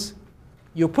means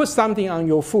you put something on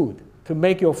your food to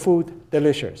make your food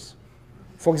delicious.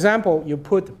 For example, you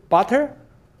put butter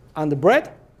on the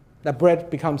bread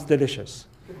becomes delicious.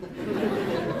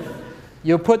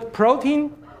 You put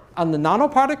protein on the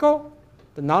nanoparticle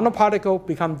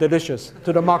becomes delicious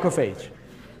to the macrophage.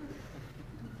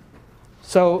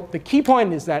 So the key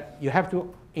point is that you have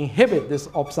to inhibit this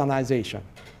opsonization.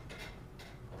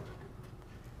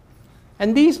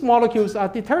 And these molecules are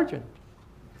detergent,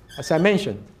 as I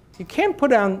mentioned. You can't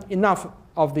put on enough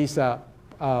of these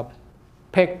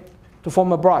PEG to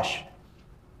form a brush.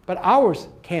 But ours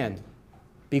can,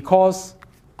 because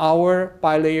our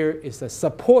bilayer is a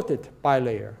supported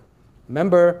bilayer.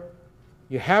 Remember,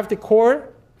 you have the core,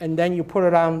 and then you put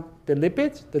it on the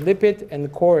lipid. The lipid and the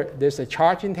core, there's a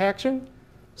charge interaction.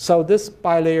 So this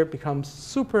bilayer becomes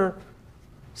super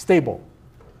stable.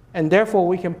 And therefore,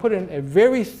 we can put in a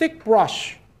very thick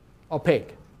brush of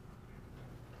PEG.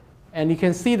 And you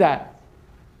can see that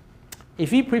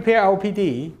if we prepare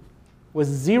LPD with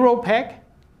 0 PEG,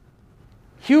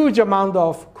 huge amount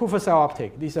of Kupffer cell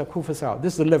uptake. These are Kupffer cells.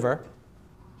 This is the liver.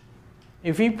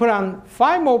 If we put on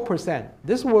 5 mole%,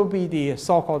 this will be the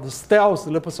so-called stealth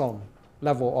liposome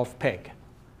level of PEG.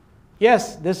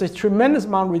 Yes, there's a tremendous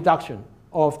amount of reduction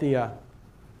of the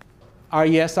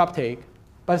RES uptake,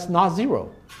 but it's not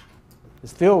 0. It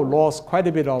still lost quite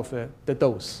a bit of the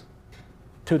dose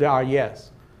to the RES.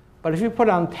 But if you put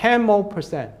on 10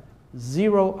 mole%,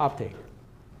 0 uptake.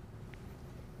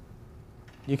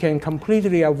 You can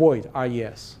completely avoid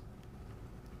RES.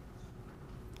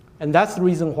 And that's the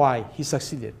reason why he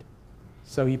succeeded.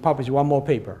 So he published 1 more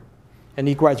paper, and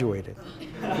he graduated.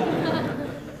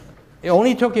 It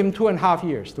only took him 2.5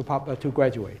 years to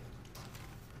graduate.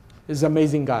 He's an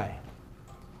amazing guy.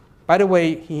 By the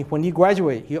way, when he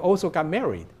graduated, he also got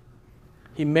married.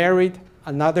 He married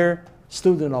another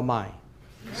student of mine.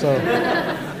 So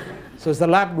it's a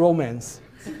lab romance.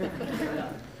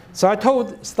 So I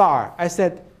told Star, I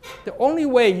said, the only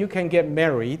way you can get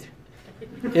married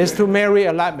is to marry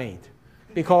a lab mate,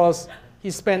 because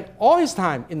he spent all his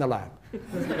time in the lab.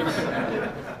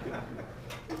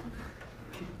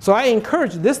 So I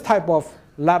encourage this type of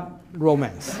lab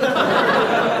romance.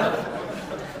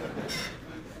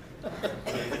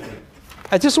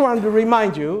 I just wanted to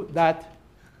remind you that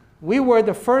we were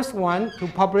the first one to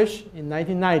publish in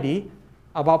 1990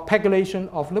 about pegylation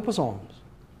of liposomes.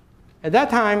 At that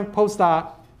time,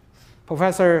 postdoc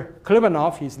Professor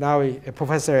Klibanov, he's now a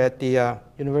professor at the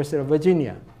University of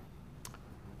Virginia.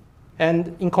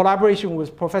 And in collaboration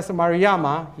with Professor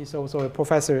Maruyama, he's also a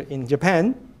professor in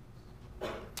Japan,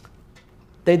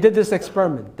 they did this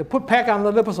experiment. They put PEG on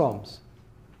the liposomes.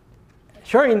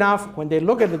 Sure enough, when they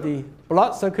look at the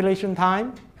blood circulation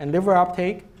time and liver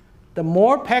uptake, the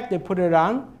more PEG they put it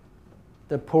on,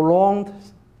 the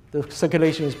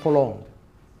circulation is prolonged,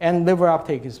 and liver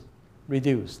uptake is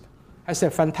reduced. I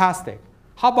said, fantastic.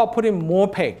 How about putting more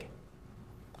PEG?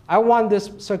 I want this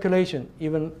circulation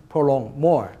even prolonged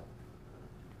more.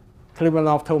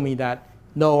 Klibanov told me that,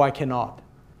 no, I cannot.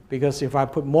 Because if I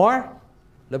put more,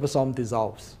 liposome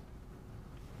dissolves.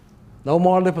 No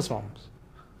more liposomes.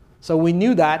 So we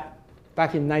knew that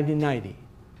back in 1990.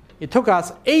 It took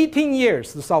us 18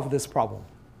 years to solve this problem.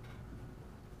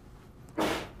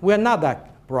 We're not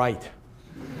that bright.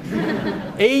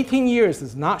 18 years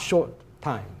is not short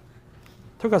time.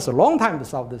 It took us a long time to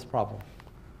solve this problem.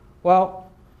 Well,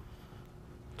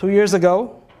 2 years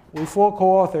ago, we 4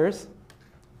 co-authors,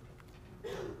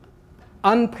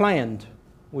 unplanned,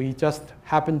 we just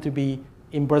happened to be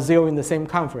in Brazil in the same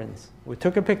conference. We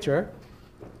took a picture.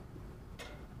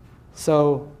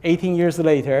 So 18 years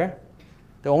later,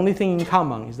 the only thing in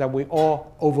common is that we're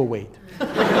all overweight.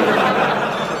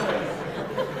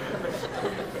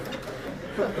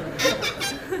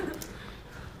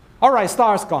 All right,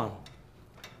 Star's gone.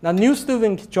 Now, new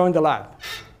student joined the lab.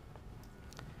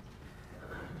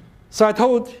 So I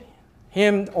told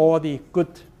him all the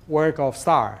good work of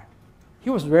Star. He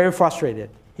was very frustrated.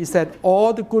 He said,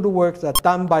 all the good works are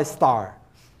done by Star.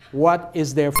 What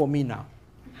is there for me now?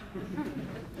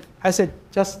 I said,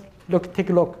 just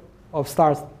take a look of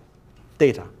Star's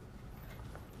data.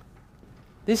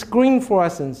 This green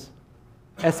fluorescence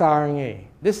siRNA,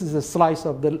 this is a slice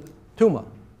of the tumor.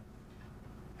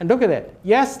 And look at it.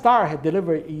 Yes, Star had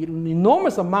delivered an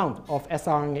enormous amount of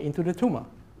siRNA into the tumor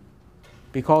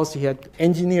because he had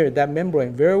engineered that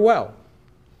membrane very well.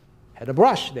 Had a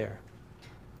brush there.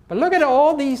 But look at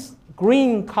all these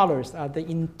green colors are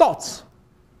in dots,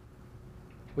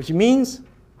 which means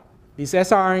these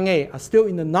siRNA are still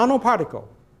in the nanoparticle.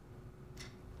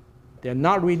 They're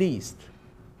not released.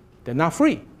 They're not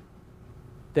free.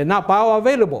 They're not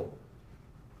bioavailable.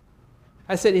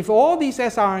 I said, if all these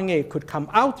siRNA could come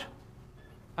out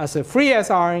as a free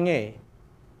siRNA,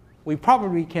 we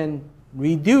probably can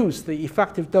reduce the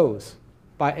effective dose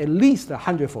by at least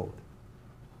 100-fold.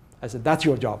 I said, that's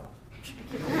your job.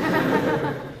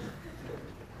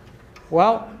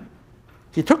 Well,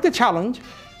 he took the challenge.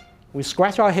 We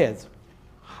scratched our heads.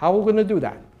 How are we going to do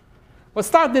that? Well,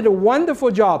 Star did a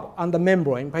wonderful job on the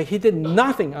membrane, but he did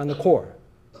nothing on the core.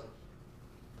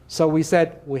 So we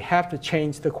said, we have to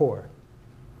change the core.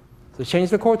 So change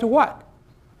the core to what?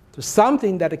 To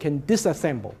something that it can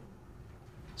disassemble.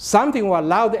 Something will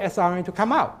allow the siRNA to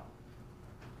come out.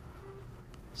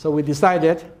 So we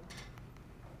decided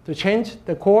to change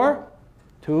the core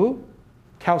to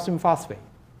calcium phosphate.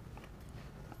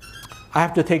 I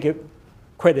have to take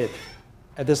credit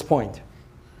at this point.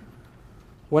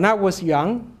 When I was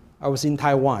young, I was in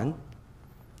Taiwan.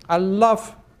 I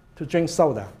loved to drink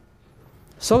soda.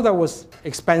 Soda was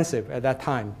expensive at that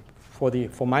time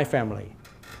for my family.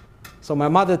 So my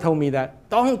mother told me that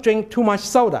don't drink too much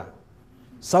soda.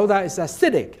 Soda is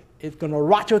acidic. It's going to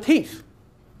rot your teeth.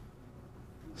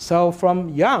 So from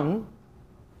young,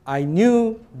 I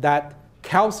knew that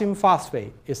calcium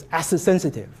phosphate is acid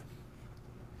sensitive.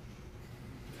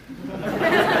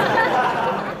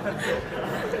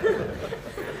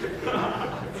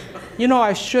 You know,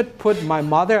 I should put my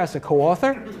mother as a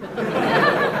co-author.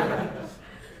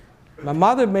 My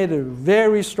mother made a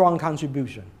very strong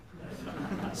contribution.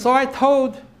 So I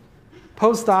told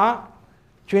postdoc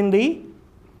Jun Li,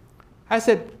 I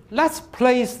said, let's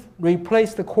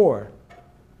replace the core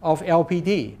of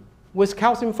LPD with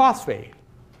calcium phosphate.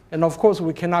 And of course,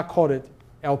 we cannot call it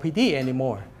LPD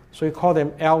anymore. So we call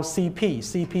them LCP.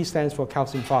 CP stands for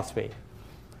calcium phosphate.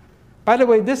 By the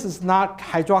way, this is not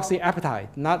hydroxyapatite,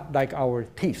 not like our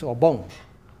teeth or bone.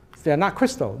 They're not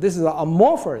crystal. This is an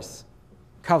amorphous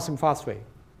calcium phosphate.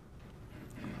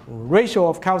 Ratio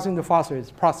of calcium to phosphate is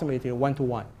approximately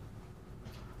 1:1.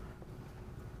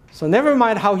 So never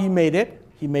mind how he made it.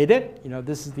 He made it.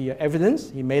 This is the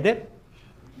evidence. He made it.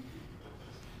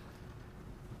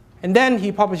 And then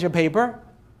he published a paper.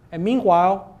 And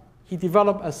meanwhile, he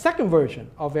developed a second version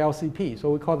of LCP. So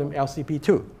we call them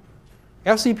LCP2.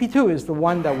 LCP2 is the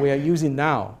one that we are using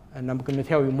now. And I'm going to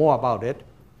tell you more about it.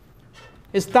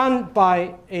 It's done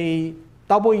by a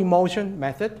double emulsion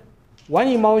method. One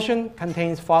emulsion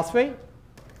contains phosphate,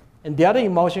 and the other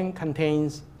emulsion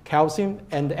contains calcium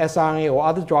and siRNA or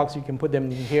other drugs. You can put them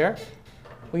in here.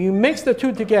 When you mix the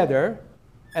two together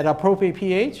at appropriate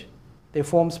pH, they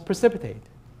form precipitate.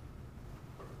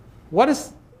 What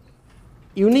is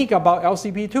unique about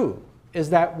LCP2 is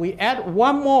that we add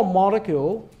one more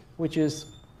molecule, which is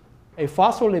a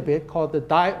phospholipid called the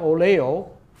dioleo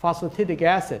phosphatidic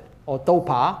acid, or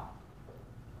DOPA,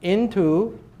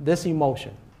 into this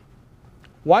emulsion.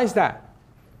 Why is that?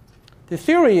 The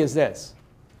theory is this.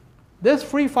 This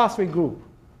free phosphate group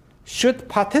should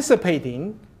participate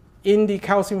in the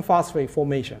calcium phosphate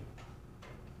formation.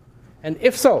 And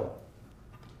if so,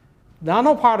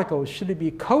 nanoparticles should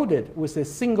be coated with a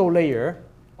single layer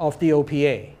of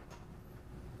DOPA.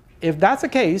 If that's the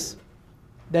case,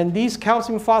 then these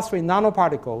calcium phosphate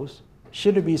nanoparticles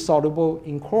should be soluble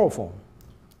in chloroform.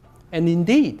 And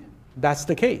indeed, that's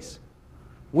the case.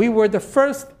 We were the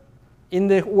first in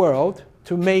the world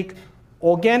to make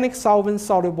organic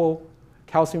solvent-soluble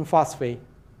calcium phosphate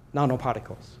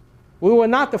nanoparticles. We were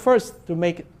not the first to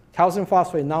make calcium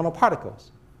phosphate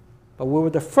nanoparticles, but we were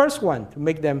the first one to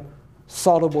make them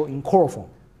soluble in chloroform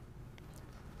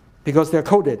because they're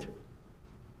coated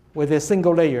with a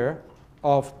single layer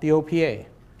of DOPA.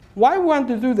 Why we want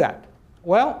to do that?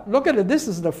 Well, look at it. This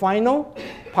is the final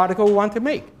particle we want to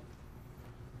make.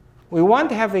 We want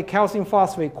to have a calcium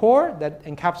phosphate core that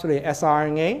encapsulates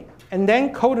siRNA and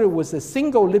then coated with a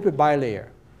single lipid bilayer.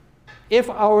 If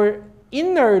our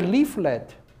inner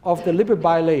leaflet of the lipid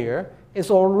bilayer is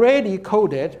already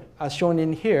coated, as shown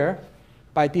in here,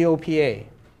 by DOPA,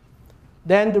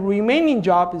 then the remaining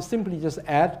job is simply just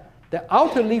add the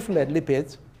outer leaflet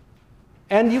lipids,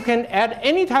 and you can add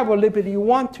any type of lipid you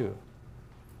want to.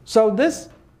 So this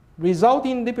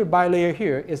resulting lipid bilayer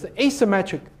here is the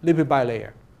asymmetric lipid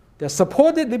bilayer. The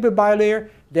supported lipid bilayer,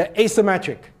 they're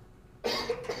asymmetric.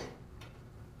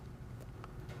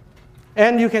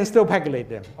 And you can still pegylate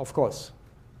them, of course.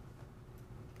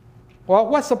 Well,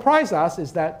 what surprised us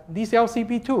is that these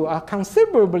LCP2 are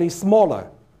considerably smaller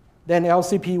than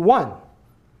LCP1.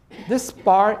 This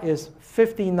bar is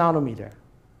 50 nanometer.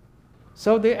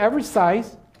 So the average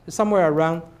size is somewhere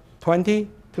around 20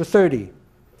 to 30.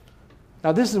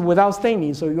 Now this is without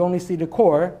staining, so you only see the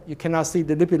core. You cannot see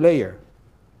the lipid layer.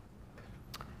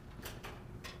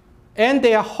 And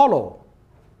they are hollow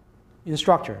in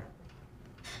structure.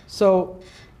 So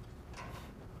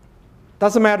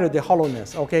doesn't matter the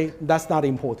hollowness, okay? That's not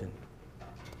important.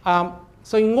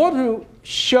 So in order to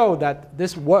show that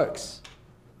this works,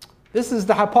 this is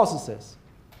the hypothesis.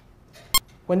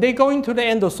 When they go into the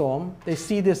endosome, they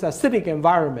see this acidic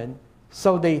environment,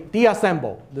 so they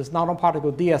deassemble, this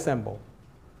nanoparticle deassemble.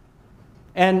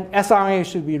 And siRNA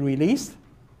should be released.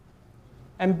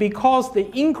 And because the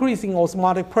increasing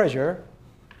osmotic pressure,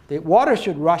 the water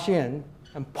should rush in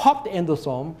and pop the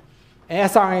endosome, and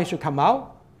siRNA should come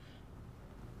out.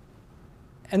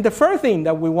 And the first thing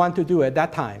that we want to do at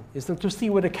that time is to see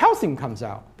where the calcium comes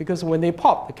out, because when they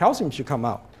pop, the calcium should come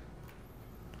out.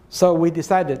 So we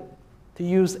decided to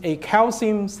use a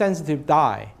calcium-sensitive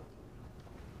dye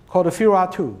called a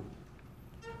Fura-2.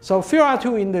 So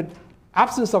Fura-2, in the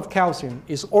absence of calcium,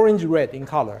 is orange-red in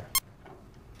color.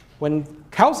 When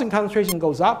calcium concentration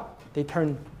goes up, they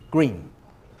turn green.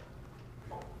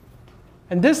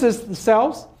 And this is the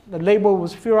cells. The label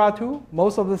was Fura-2.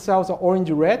 Most of the cells are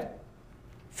orange-red.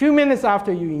 A few minutes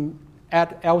after you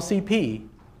add LCP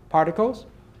particles,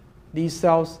 these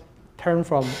cells turn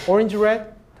from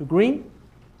orange-red to green,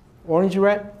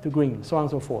 orange-red to green, so on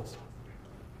and so forth.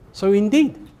 So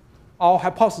indeed, our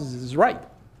hypothesis is right.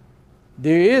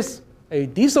 There is a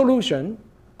dissolution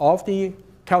of the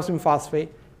calcium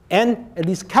phosphate, and at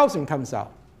least calcium comes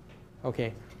out.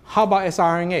 Okay. How about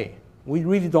siRNA? We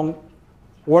really don't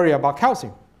worry about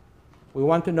calcium. We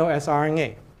want to know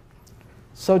siRNA.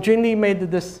 So Junli made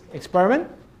this experiment.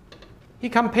 He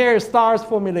compares STARS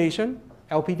formulation,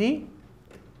 LPD,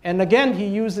 and again he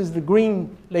uses the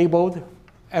green labeled,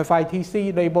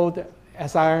 FITC labeled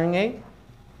siRNA.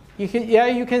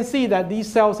 you can see that these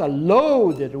cells are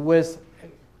loaded with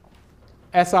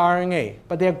siRNA,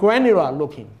 but they're granular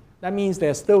looking. That means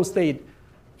they're still stayed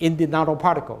in the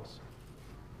nanoparticles.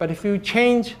 But if you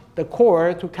change the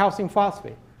core to calcium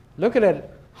phosphate, look at it,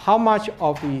 how much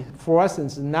of the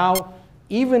fluorescence is now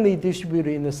evenly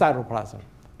distributed in the cytoplasm.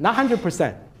 Not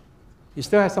 100%. You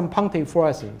still have some punctate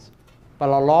fluorescence, but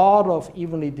a lot of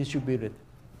evenly distributed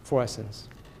fluorescence.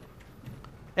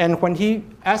 And when he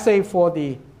assayed for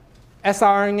the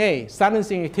siRNA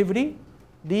silencing activity,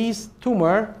 these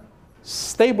tumors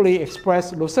stably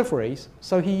express luciferase.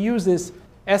 So he uses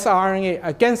siRNA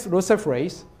against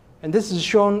luciferase. And this is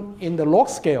shown in the log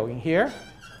scale in here.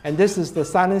 And this is the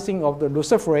silencing of the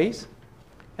luciferase.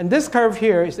 And this curve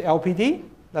here is LPD,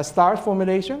 the starch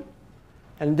formulation.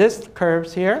 And this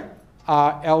curves here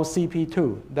are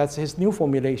LCP2. That's his new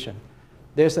formulation.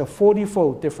 There's a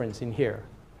 40-fold difference in here.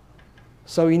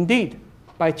 So indeed,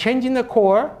 by changing the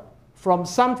core from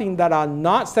something that are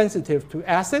not sensitive to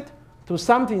acid to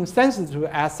something sensitive to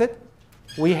acid,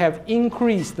 we have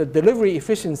increased the delivery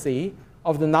efficiency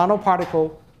of the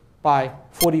nanoparticle by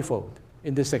 40-fold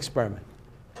in this experiment.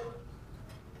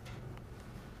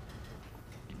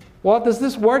 Well, does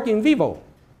this work in vivo?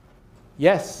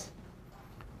 Yes.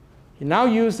 He now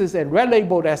uses a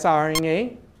red-labeled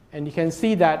siRNA, and you can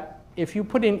see that if you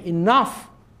put in enough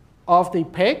of the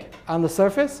peg on the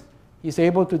surface, he's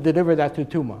able to deliver that to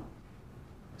tumor.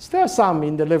 Still some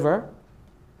in the liver.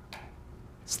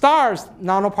 STAR's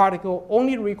nanoparticle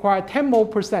only requires 10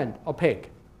 mole% of peg,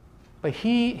 but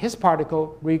his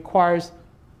particle requires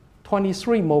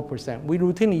 23 mole%. We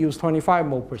routinely use 25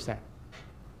 mole%.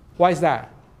 Why is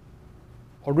that?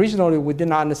 Originally, we did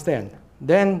not understand.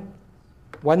 Then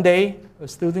one day, a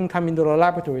student came into the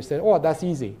laboratory and said, oh, that's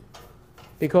easy,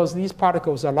 because these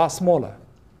particles are a lot smaller.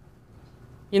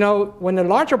 You know, when a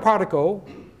larger particle,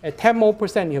 at 10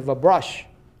 mole%, you have a brush.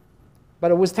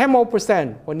 But with 10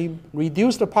 mole%, when you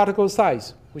reduce the particle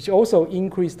size, which also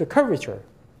increase the curvature,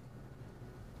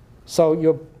 so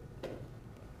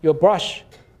your brush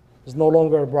is no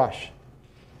longer a brush.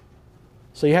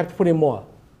 So you have to put in more.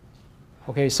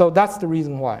 Okay, so that's the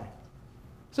reason why.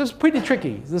 So it's pretty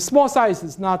tricky. The small size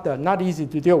is not easy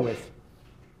to deal with.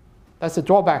 That's the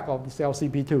drawback of this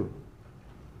LCP2.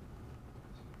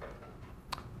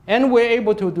 And we're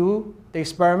able to do the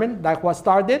experiment like what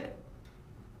STAR did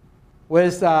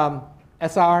with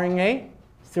siRNA,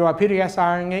 therapeutic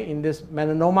siRNA in this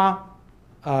melanoma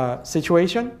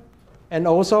situation. And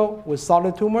also with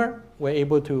solid tumor, we're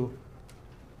able to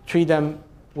treat them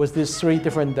with these 3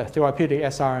 different therapeutic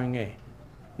siRNA.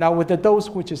 Now with the dose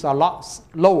which is a lot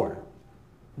lower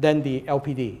than the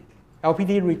LPD.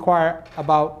 LPD require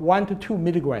about 1 to 2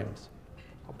 milligrams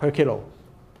per kilo.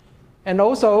 And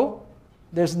also,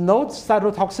 there's no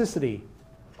cytotoxicity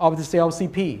of the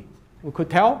LCP. We could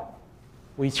tell.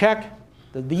 We check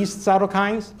that these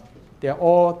cytokines, they're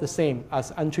all the same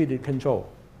as untreated control,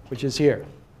 which is here.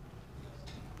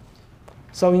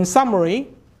 So in summary,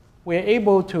 we're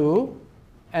able to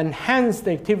enhance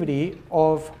the activity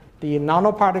of the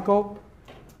nanoparticle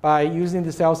by using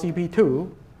this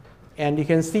LCP2. And you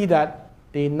can see that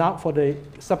for the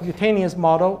subcutaneous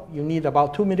model, you need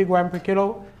about 2 milligrams per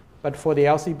kilo. But for the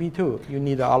LCP2, you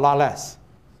need a lot less.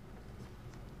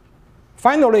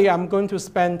 Finally, I'm going to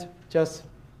spend just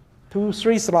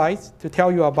 2-3 slides to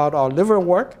tell you about our liver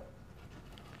work.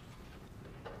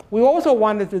 We also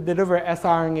wanted to deliver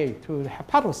siRNA to the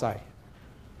hepatocyte.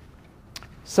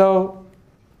 So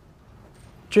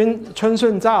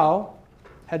Chunshun Zhao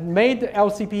had made the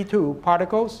LCP2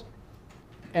 particles,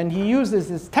 and he uses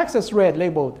this Texas Red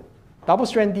labeled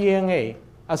double-strand DNA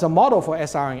as a model for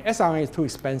siRNA. siRNA is too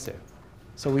expensive,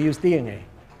 so we use DNA.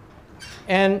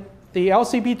 And the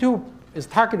LCP2 is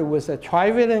targeted with a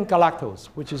trivalent galactose,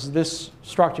 which is this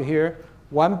structure here.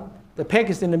 The peg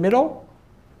is in the middle,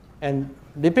 and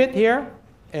lipid here,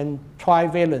 and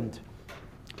trivalent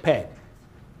peg.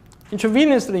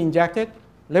 Intravenously injected,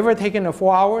 liver taken in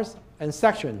 4 hours, and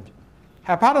sectioned.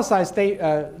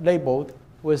 Hepatocyte labeled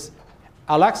with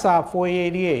Alexa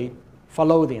 4888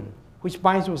 phalloidin, which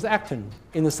binds with actin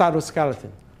in the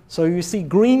cytoskeleton. So you see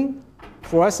green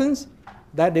fluorescence,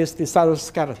 that is the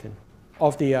cytoskeleton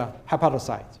of the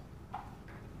hepatocyte.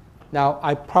 Now,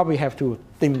 I probably have to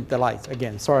dim the lights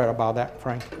again. Sorry about that,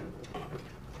 Frank.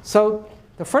 So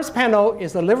the first panel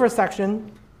is a liver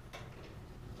section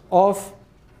of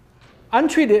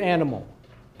untreated animal.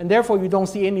 And therefore, you don't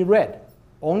see any red.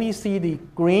 Only see the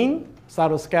green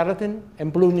cytoskeleton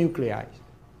and blue nuclei.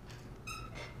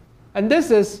 And this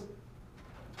is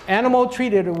animal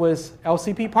treated with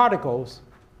LCP particles,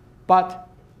 but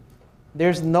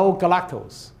there's no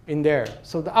galactose in there.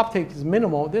 So the uptake is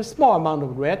minimal. There's a small amount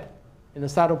of red in the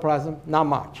cytoplasm, not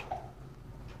much.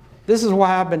 This is what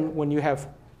happened when you have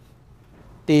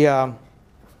the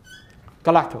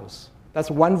galactose.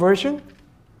 That's one version.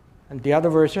 And the other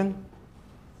version,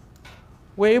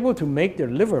 we're able to make their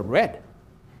liver red.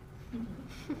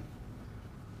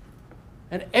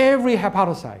 And every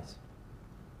hepatocyte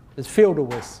is filled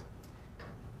with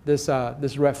this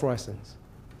red fluorescence.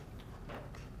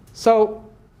 So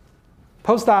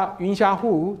postdoc Yunxia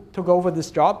Hu took over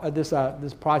this job,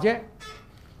 this project.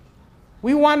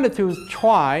 We wanted to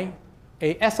try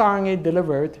a siRNA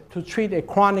delivered to treat a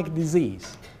chronic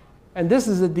disease. And this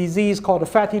is a disease called a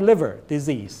fatty liver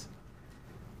disease.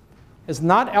 It's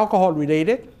not alcohol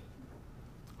related.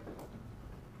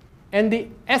 And the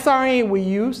siRNA we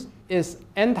use is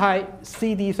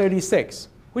anti-CD36,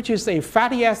 which is a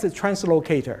fatty acid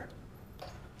translocator.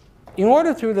 In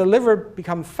order to the liver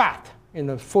become fat,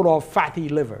 full of fatty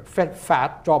liver,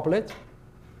 fat droplet,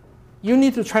 you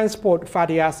need to transport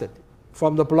fatty acid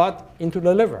from the blood into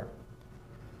the liver.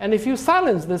 And if you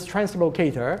silence this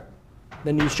translocator,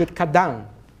 then you should cut down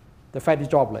the fatty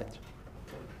droplet.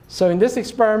 So in this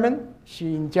experiment,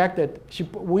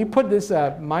 we put this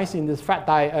mice in this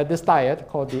this diet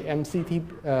called the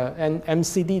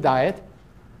MCD diet.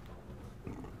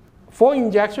 4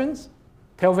 injections,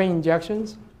 12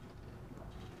 injections.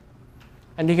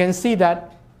 And you can see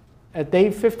that at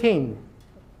day 15,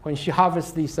 when she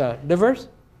harvests these livers,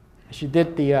 she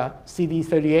did the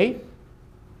CD38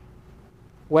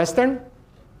 Western.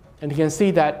 And you can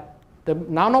see that the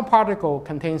nanoparticle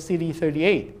contains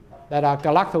CD38 that are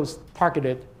galactose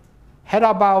targeted, had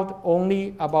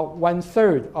only about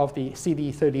 1/3 of the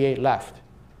CD38 left.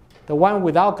 The one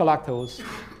without galactose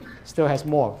still has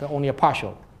more, but only a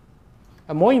partial.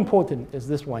 And more important is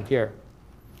this one here.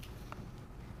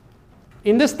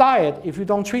 In this diet, if you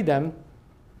don't treat them,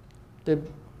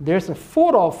 there's a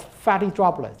full of fatty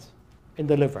droplets in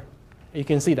the liver. You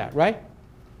can see that, right?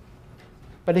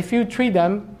 But if you treat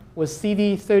them with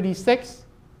CD36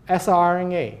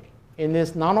 siRNA in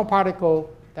this nanoparticle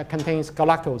that contains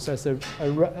galactose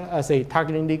as a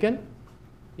targeting ligand,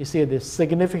 you see this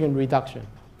significant reduction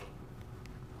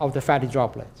of the fatty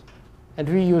droplets. And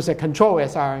if we use a control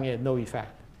siRNA, no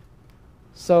effect.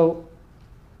 So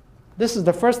this is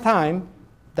the first time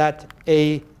that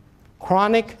a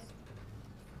chronic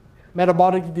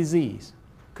metabolic disease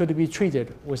could be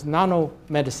treated with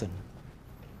nanomedicine.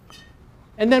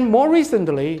 And then more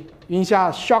recently,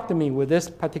 Yunxia shocked me with this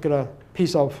particular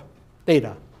piece of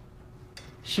data.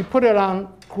 She put it on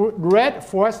red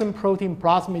fluorescent protein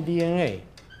plasmid DNA.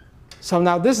 So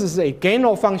now this is a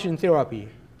gain-of-function therapy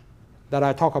that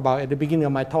I talked about at the beginning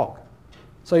of my talk.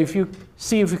 So if you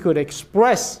see if you could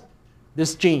express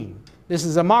this gene, this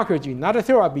is a marker gene, not a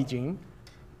therapy gene.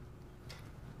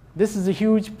 This is a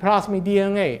huge plasmid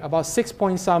DNA, about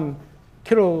 6-point-some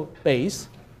kilobase.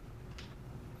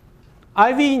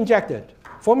 IV injected,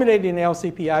 formulated in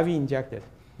LCP, IV injected.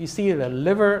 You see the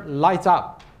liver lights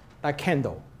up like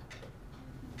candle.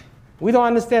 We don't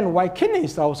understand why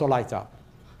kidneys also lights up.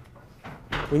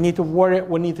 We need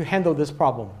to handle this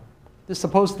problem. This is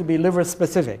supposed to be liver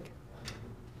specific.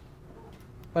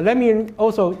 But let me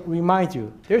also remind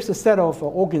you, there's a set of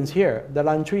organs here that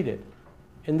are untreated.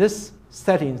 In this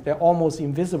setting, they're almost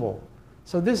invisible.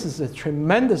 So this is a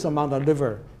tremendous amount of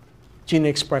liver gene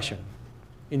expression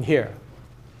in here.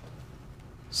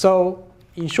 So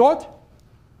in short,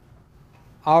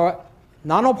 our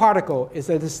nanoparticle is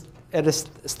at a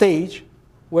stage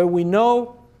where we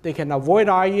know they can avoid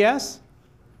RES,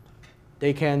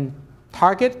 they can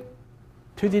target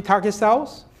to the target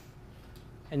cells,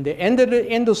 and they enter the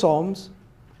endosomes,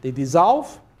 they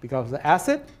dissolve because of the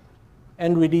acid,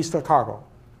 and release the cargo.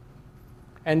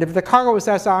 And if the cargo is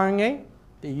siRNA,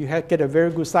 then you get a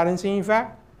very good silencing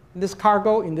effect. And this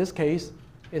cargo, in this case,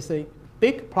 is a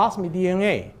big plasmid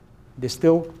DNA. It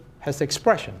still has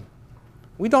expression.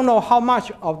 We don't know how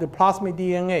much of the plasmid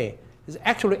DNA is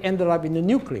actually ended up in the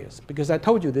nucleus, because I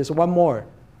told you there's one more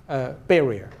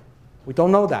barrier. We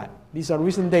don't know that. These are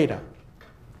recent data.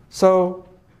 So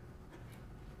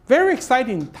very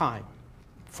exciting time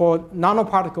for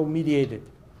nanoparticle-mediated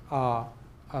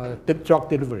drug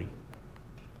delivery.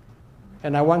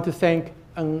 And I want to thank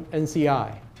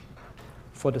NCI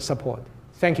for the support.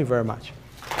 Thank you very much.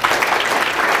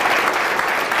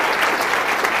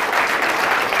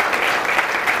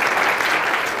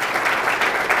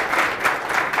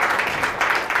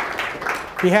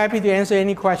 Be happy to answer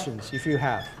any questions if you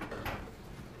have.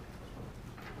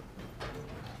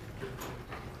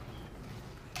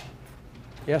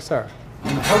 Yes, sir.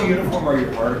 How uniform are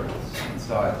your particles in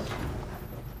size?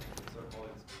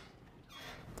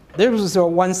 There was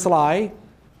one slide.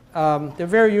 They're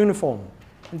very uniform.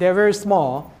 They're very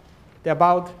small. They're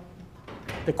about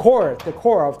the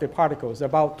core of the particles,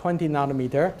 about 20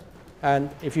 nanometer. And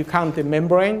if you count the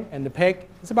membrane and the PEG,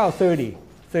 it's about 30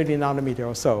 nanometer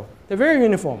or so. They're very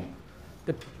uniform.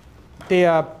 The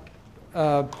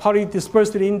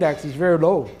polydispersity index is very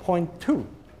low, 0.2.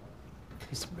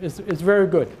 It's very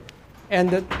good.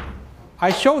 And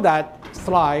I showed that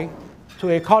slide to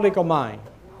a colleague of mine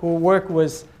who worked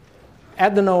with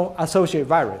adeno-associated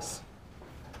virus.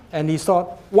 And he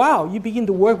thought, wow, you begin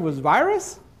to work with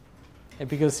virus? And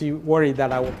because he worried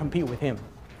that I would compete with him.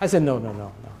 I said,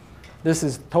 no. This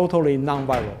is totally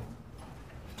non-viral.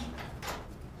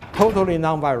 Totally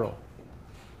non-viral.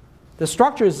 The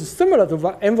structure is similar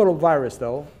to envelope virus,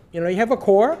 though. You have a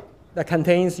core that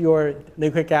contains your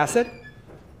nucleic acid,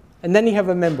 and then you have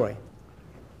a membrane.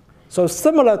 So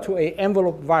similar to an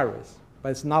envelope virus, but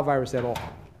it's not virus at all.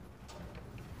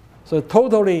 So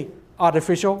totally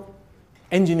artificial,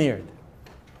 engineered.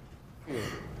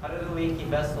 How do the leaky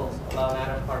vessels allow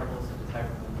nanoparticles to detect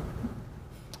them?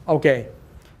 Okay.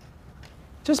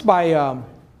 Just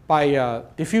by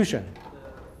diffusion.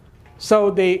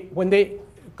 So when they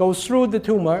go through the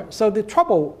tumor, so the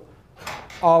trouble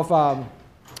of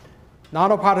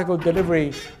nanoparticle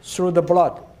delivery through the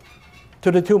blood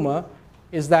to the tumor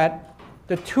is that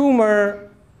the tumor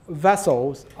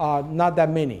vessels are not that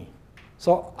many.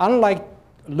 So unlike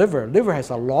liver has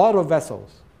a lot of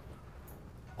vessels.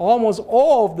 Almost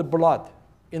all of the blood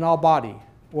in our body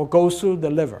will go through the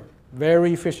liver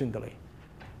very efficiently.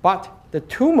 But the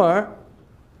tumor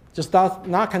just does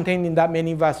not contain that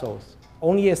many vessels.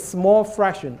 Only a small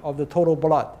fraction of the total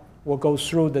blood will go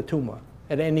through the tumor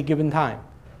at any given time.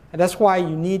 And that's why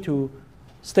you need to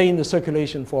stay in the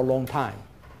circulation for a long time,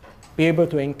 be able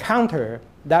to encounter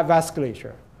that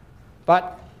vasculature.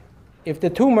 But if the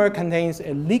tumor contains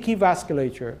a leaky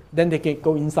vasculature, then they can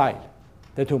go inside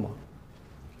the tumor.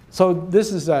 So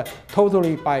this is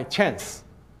totally by chance.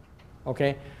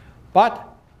 Okay? But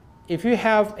if you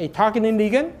have a targeting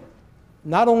ligand,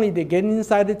 not only they get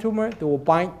inside the tumor, they will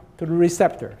bind to the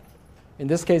receptor. In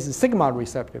this case, it's sigma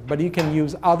receptor, but you can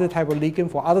use other type of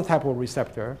ligand for other type of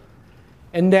receptor,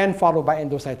 and then followed by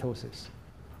endocytosis.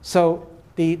 So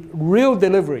the real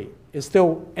delivery is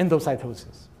still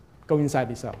endocytosis, go inside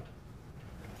the cell.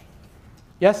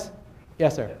 Yes?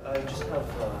 Yes, sir. I just have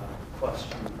a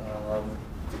question.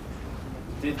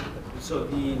 So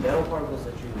the nanoparticles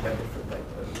that you injected for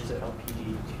was it LPD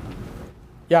to?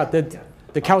 Yeah,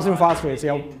 the calcium phosphate.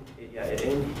 It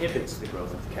inhibits the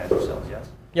growth of the cancer cells, yes?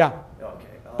 Yeah. Okay.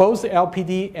 Both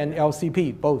LPD and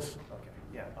LCP, both. Okay,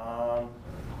 yeah. A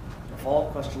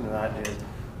follow-up question to that is,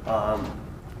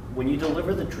 when you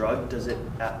deliver the drug, does it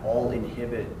at all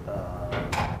inhibit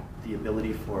the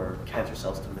ability for cancer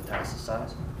cells to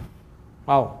metastasize?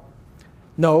 Wow.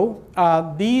 No,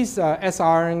 these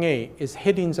siRNA is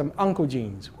hitting some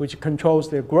oncogenes, which controls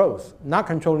their growth, not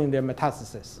controlling their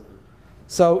metastasis.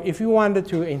 So if you wanted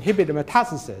to inhibit the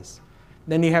metastasis,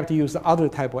 then you have to use the other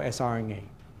type of siRNA,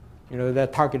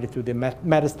 that targeted to the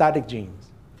metastatic genes.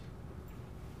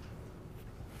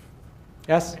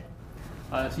 Yes?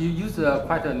 So you use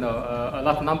quite a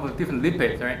large number of different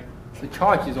lipids, right? The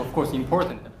charge is of course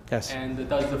important. Yes. And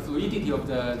does the fluidity of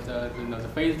the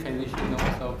phase transition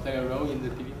also play a role in the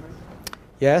delivery?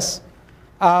 Yes.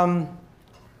 Do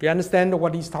you understand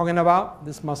what he's talking about?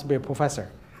 This must be a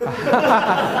professor.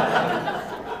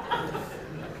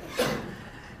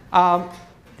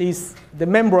 The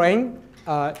membrane,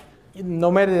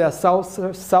 no matter the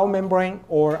cell membrane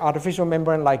or artificial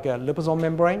membrane like a liposome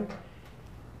membrane,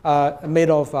 made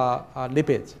of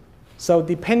lipids. So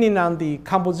depending on the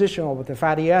composition of the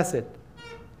fatty acid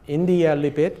in the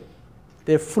lipid,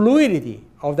 the fluidity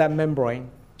of that membrane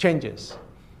changes.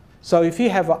 So if you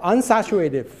have an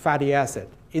unsaturated fatty acid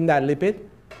in that lipid,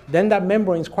 then that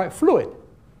membrane is quite fluid.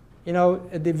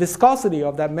 The viscosity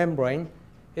of that membrane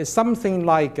is something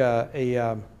like a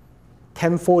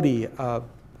 1040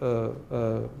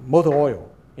 motor oil,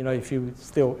 if you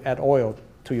still add oil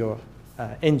to your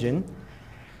engine.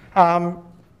 On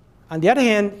the other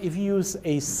hand, if you use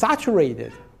a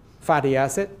saturated fatty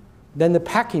acid, then the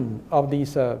packing of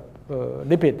these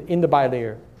lipid in the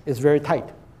bilayer is very tight.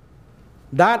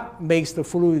 That makes the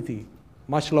fluidity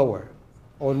much lower,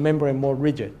 or the membrane more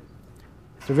rigid.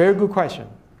 It's a very good question.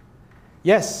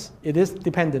 Yes, it is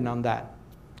dependent on that.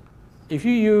 If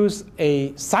you use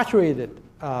a saturated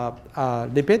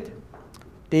lipid,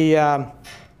 the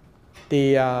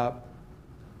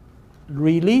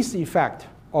release effect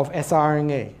of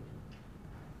siRNA,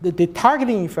 the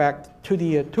targeting effect to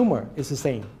the tumor is the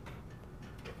same.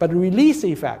 But the release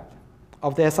effect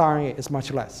of the siRNA is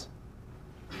much less.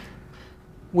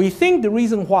 We think the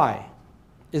reason why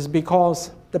is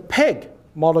because the PEG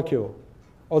molecule,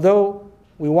 although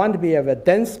we want to be a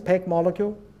dense PEG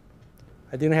molecule,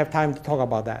 I didn't have time to talk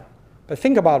about that. But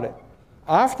think about it.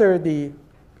 After the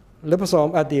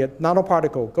liposome, the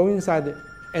nanoparticle go inside the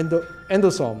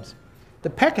endosomes, the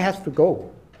PEG has to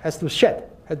go, has to shed,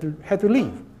 had to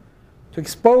leave to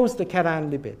expose the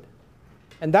cation lipid.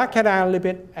 And that cation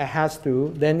lipid has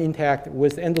to then interact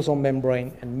with the endosome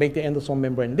membrane and make the endosome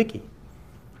membrane leaky.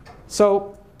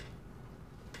 So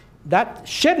that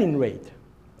shedding rate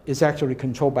is actually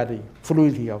controlled by the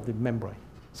fluidity of the membrane.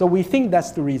 So we think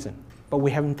that's the reason, but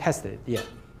we haven't tested it yet.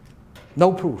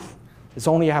 No proof. It's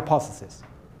only a hypothesis.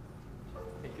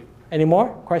 Thank you. Any more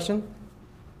questions?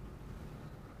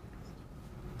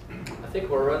 I think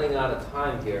we're running out of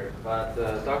time here, but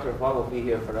Dr. Huang will be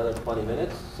here for another 20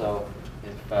 minutes. So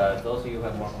if those of you who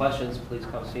have more questions, please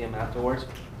come see him afterwards.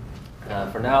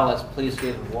 For now, let's please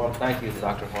give a warm thank you to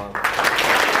Dr. Huang.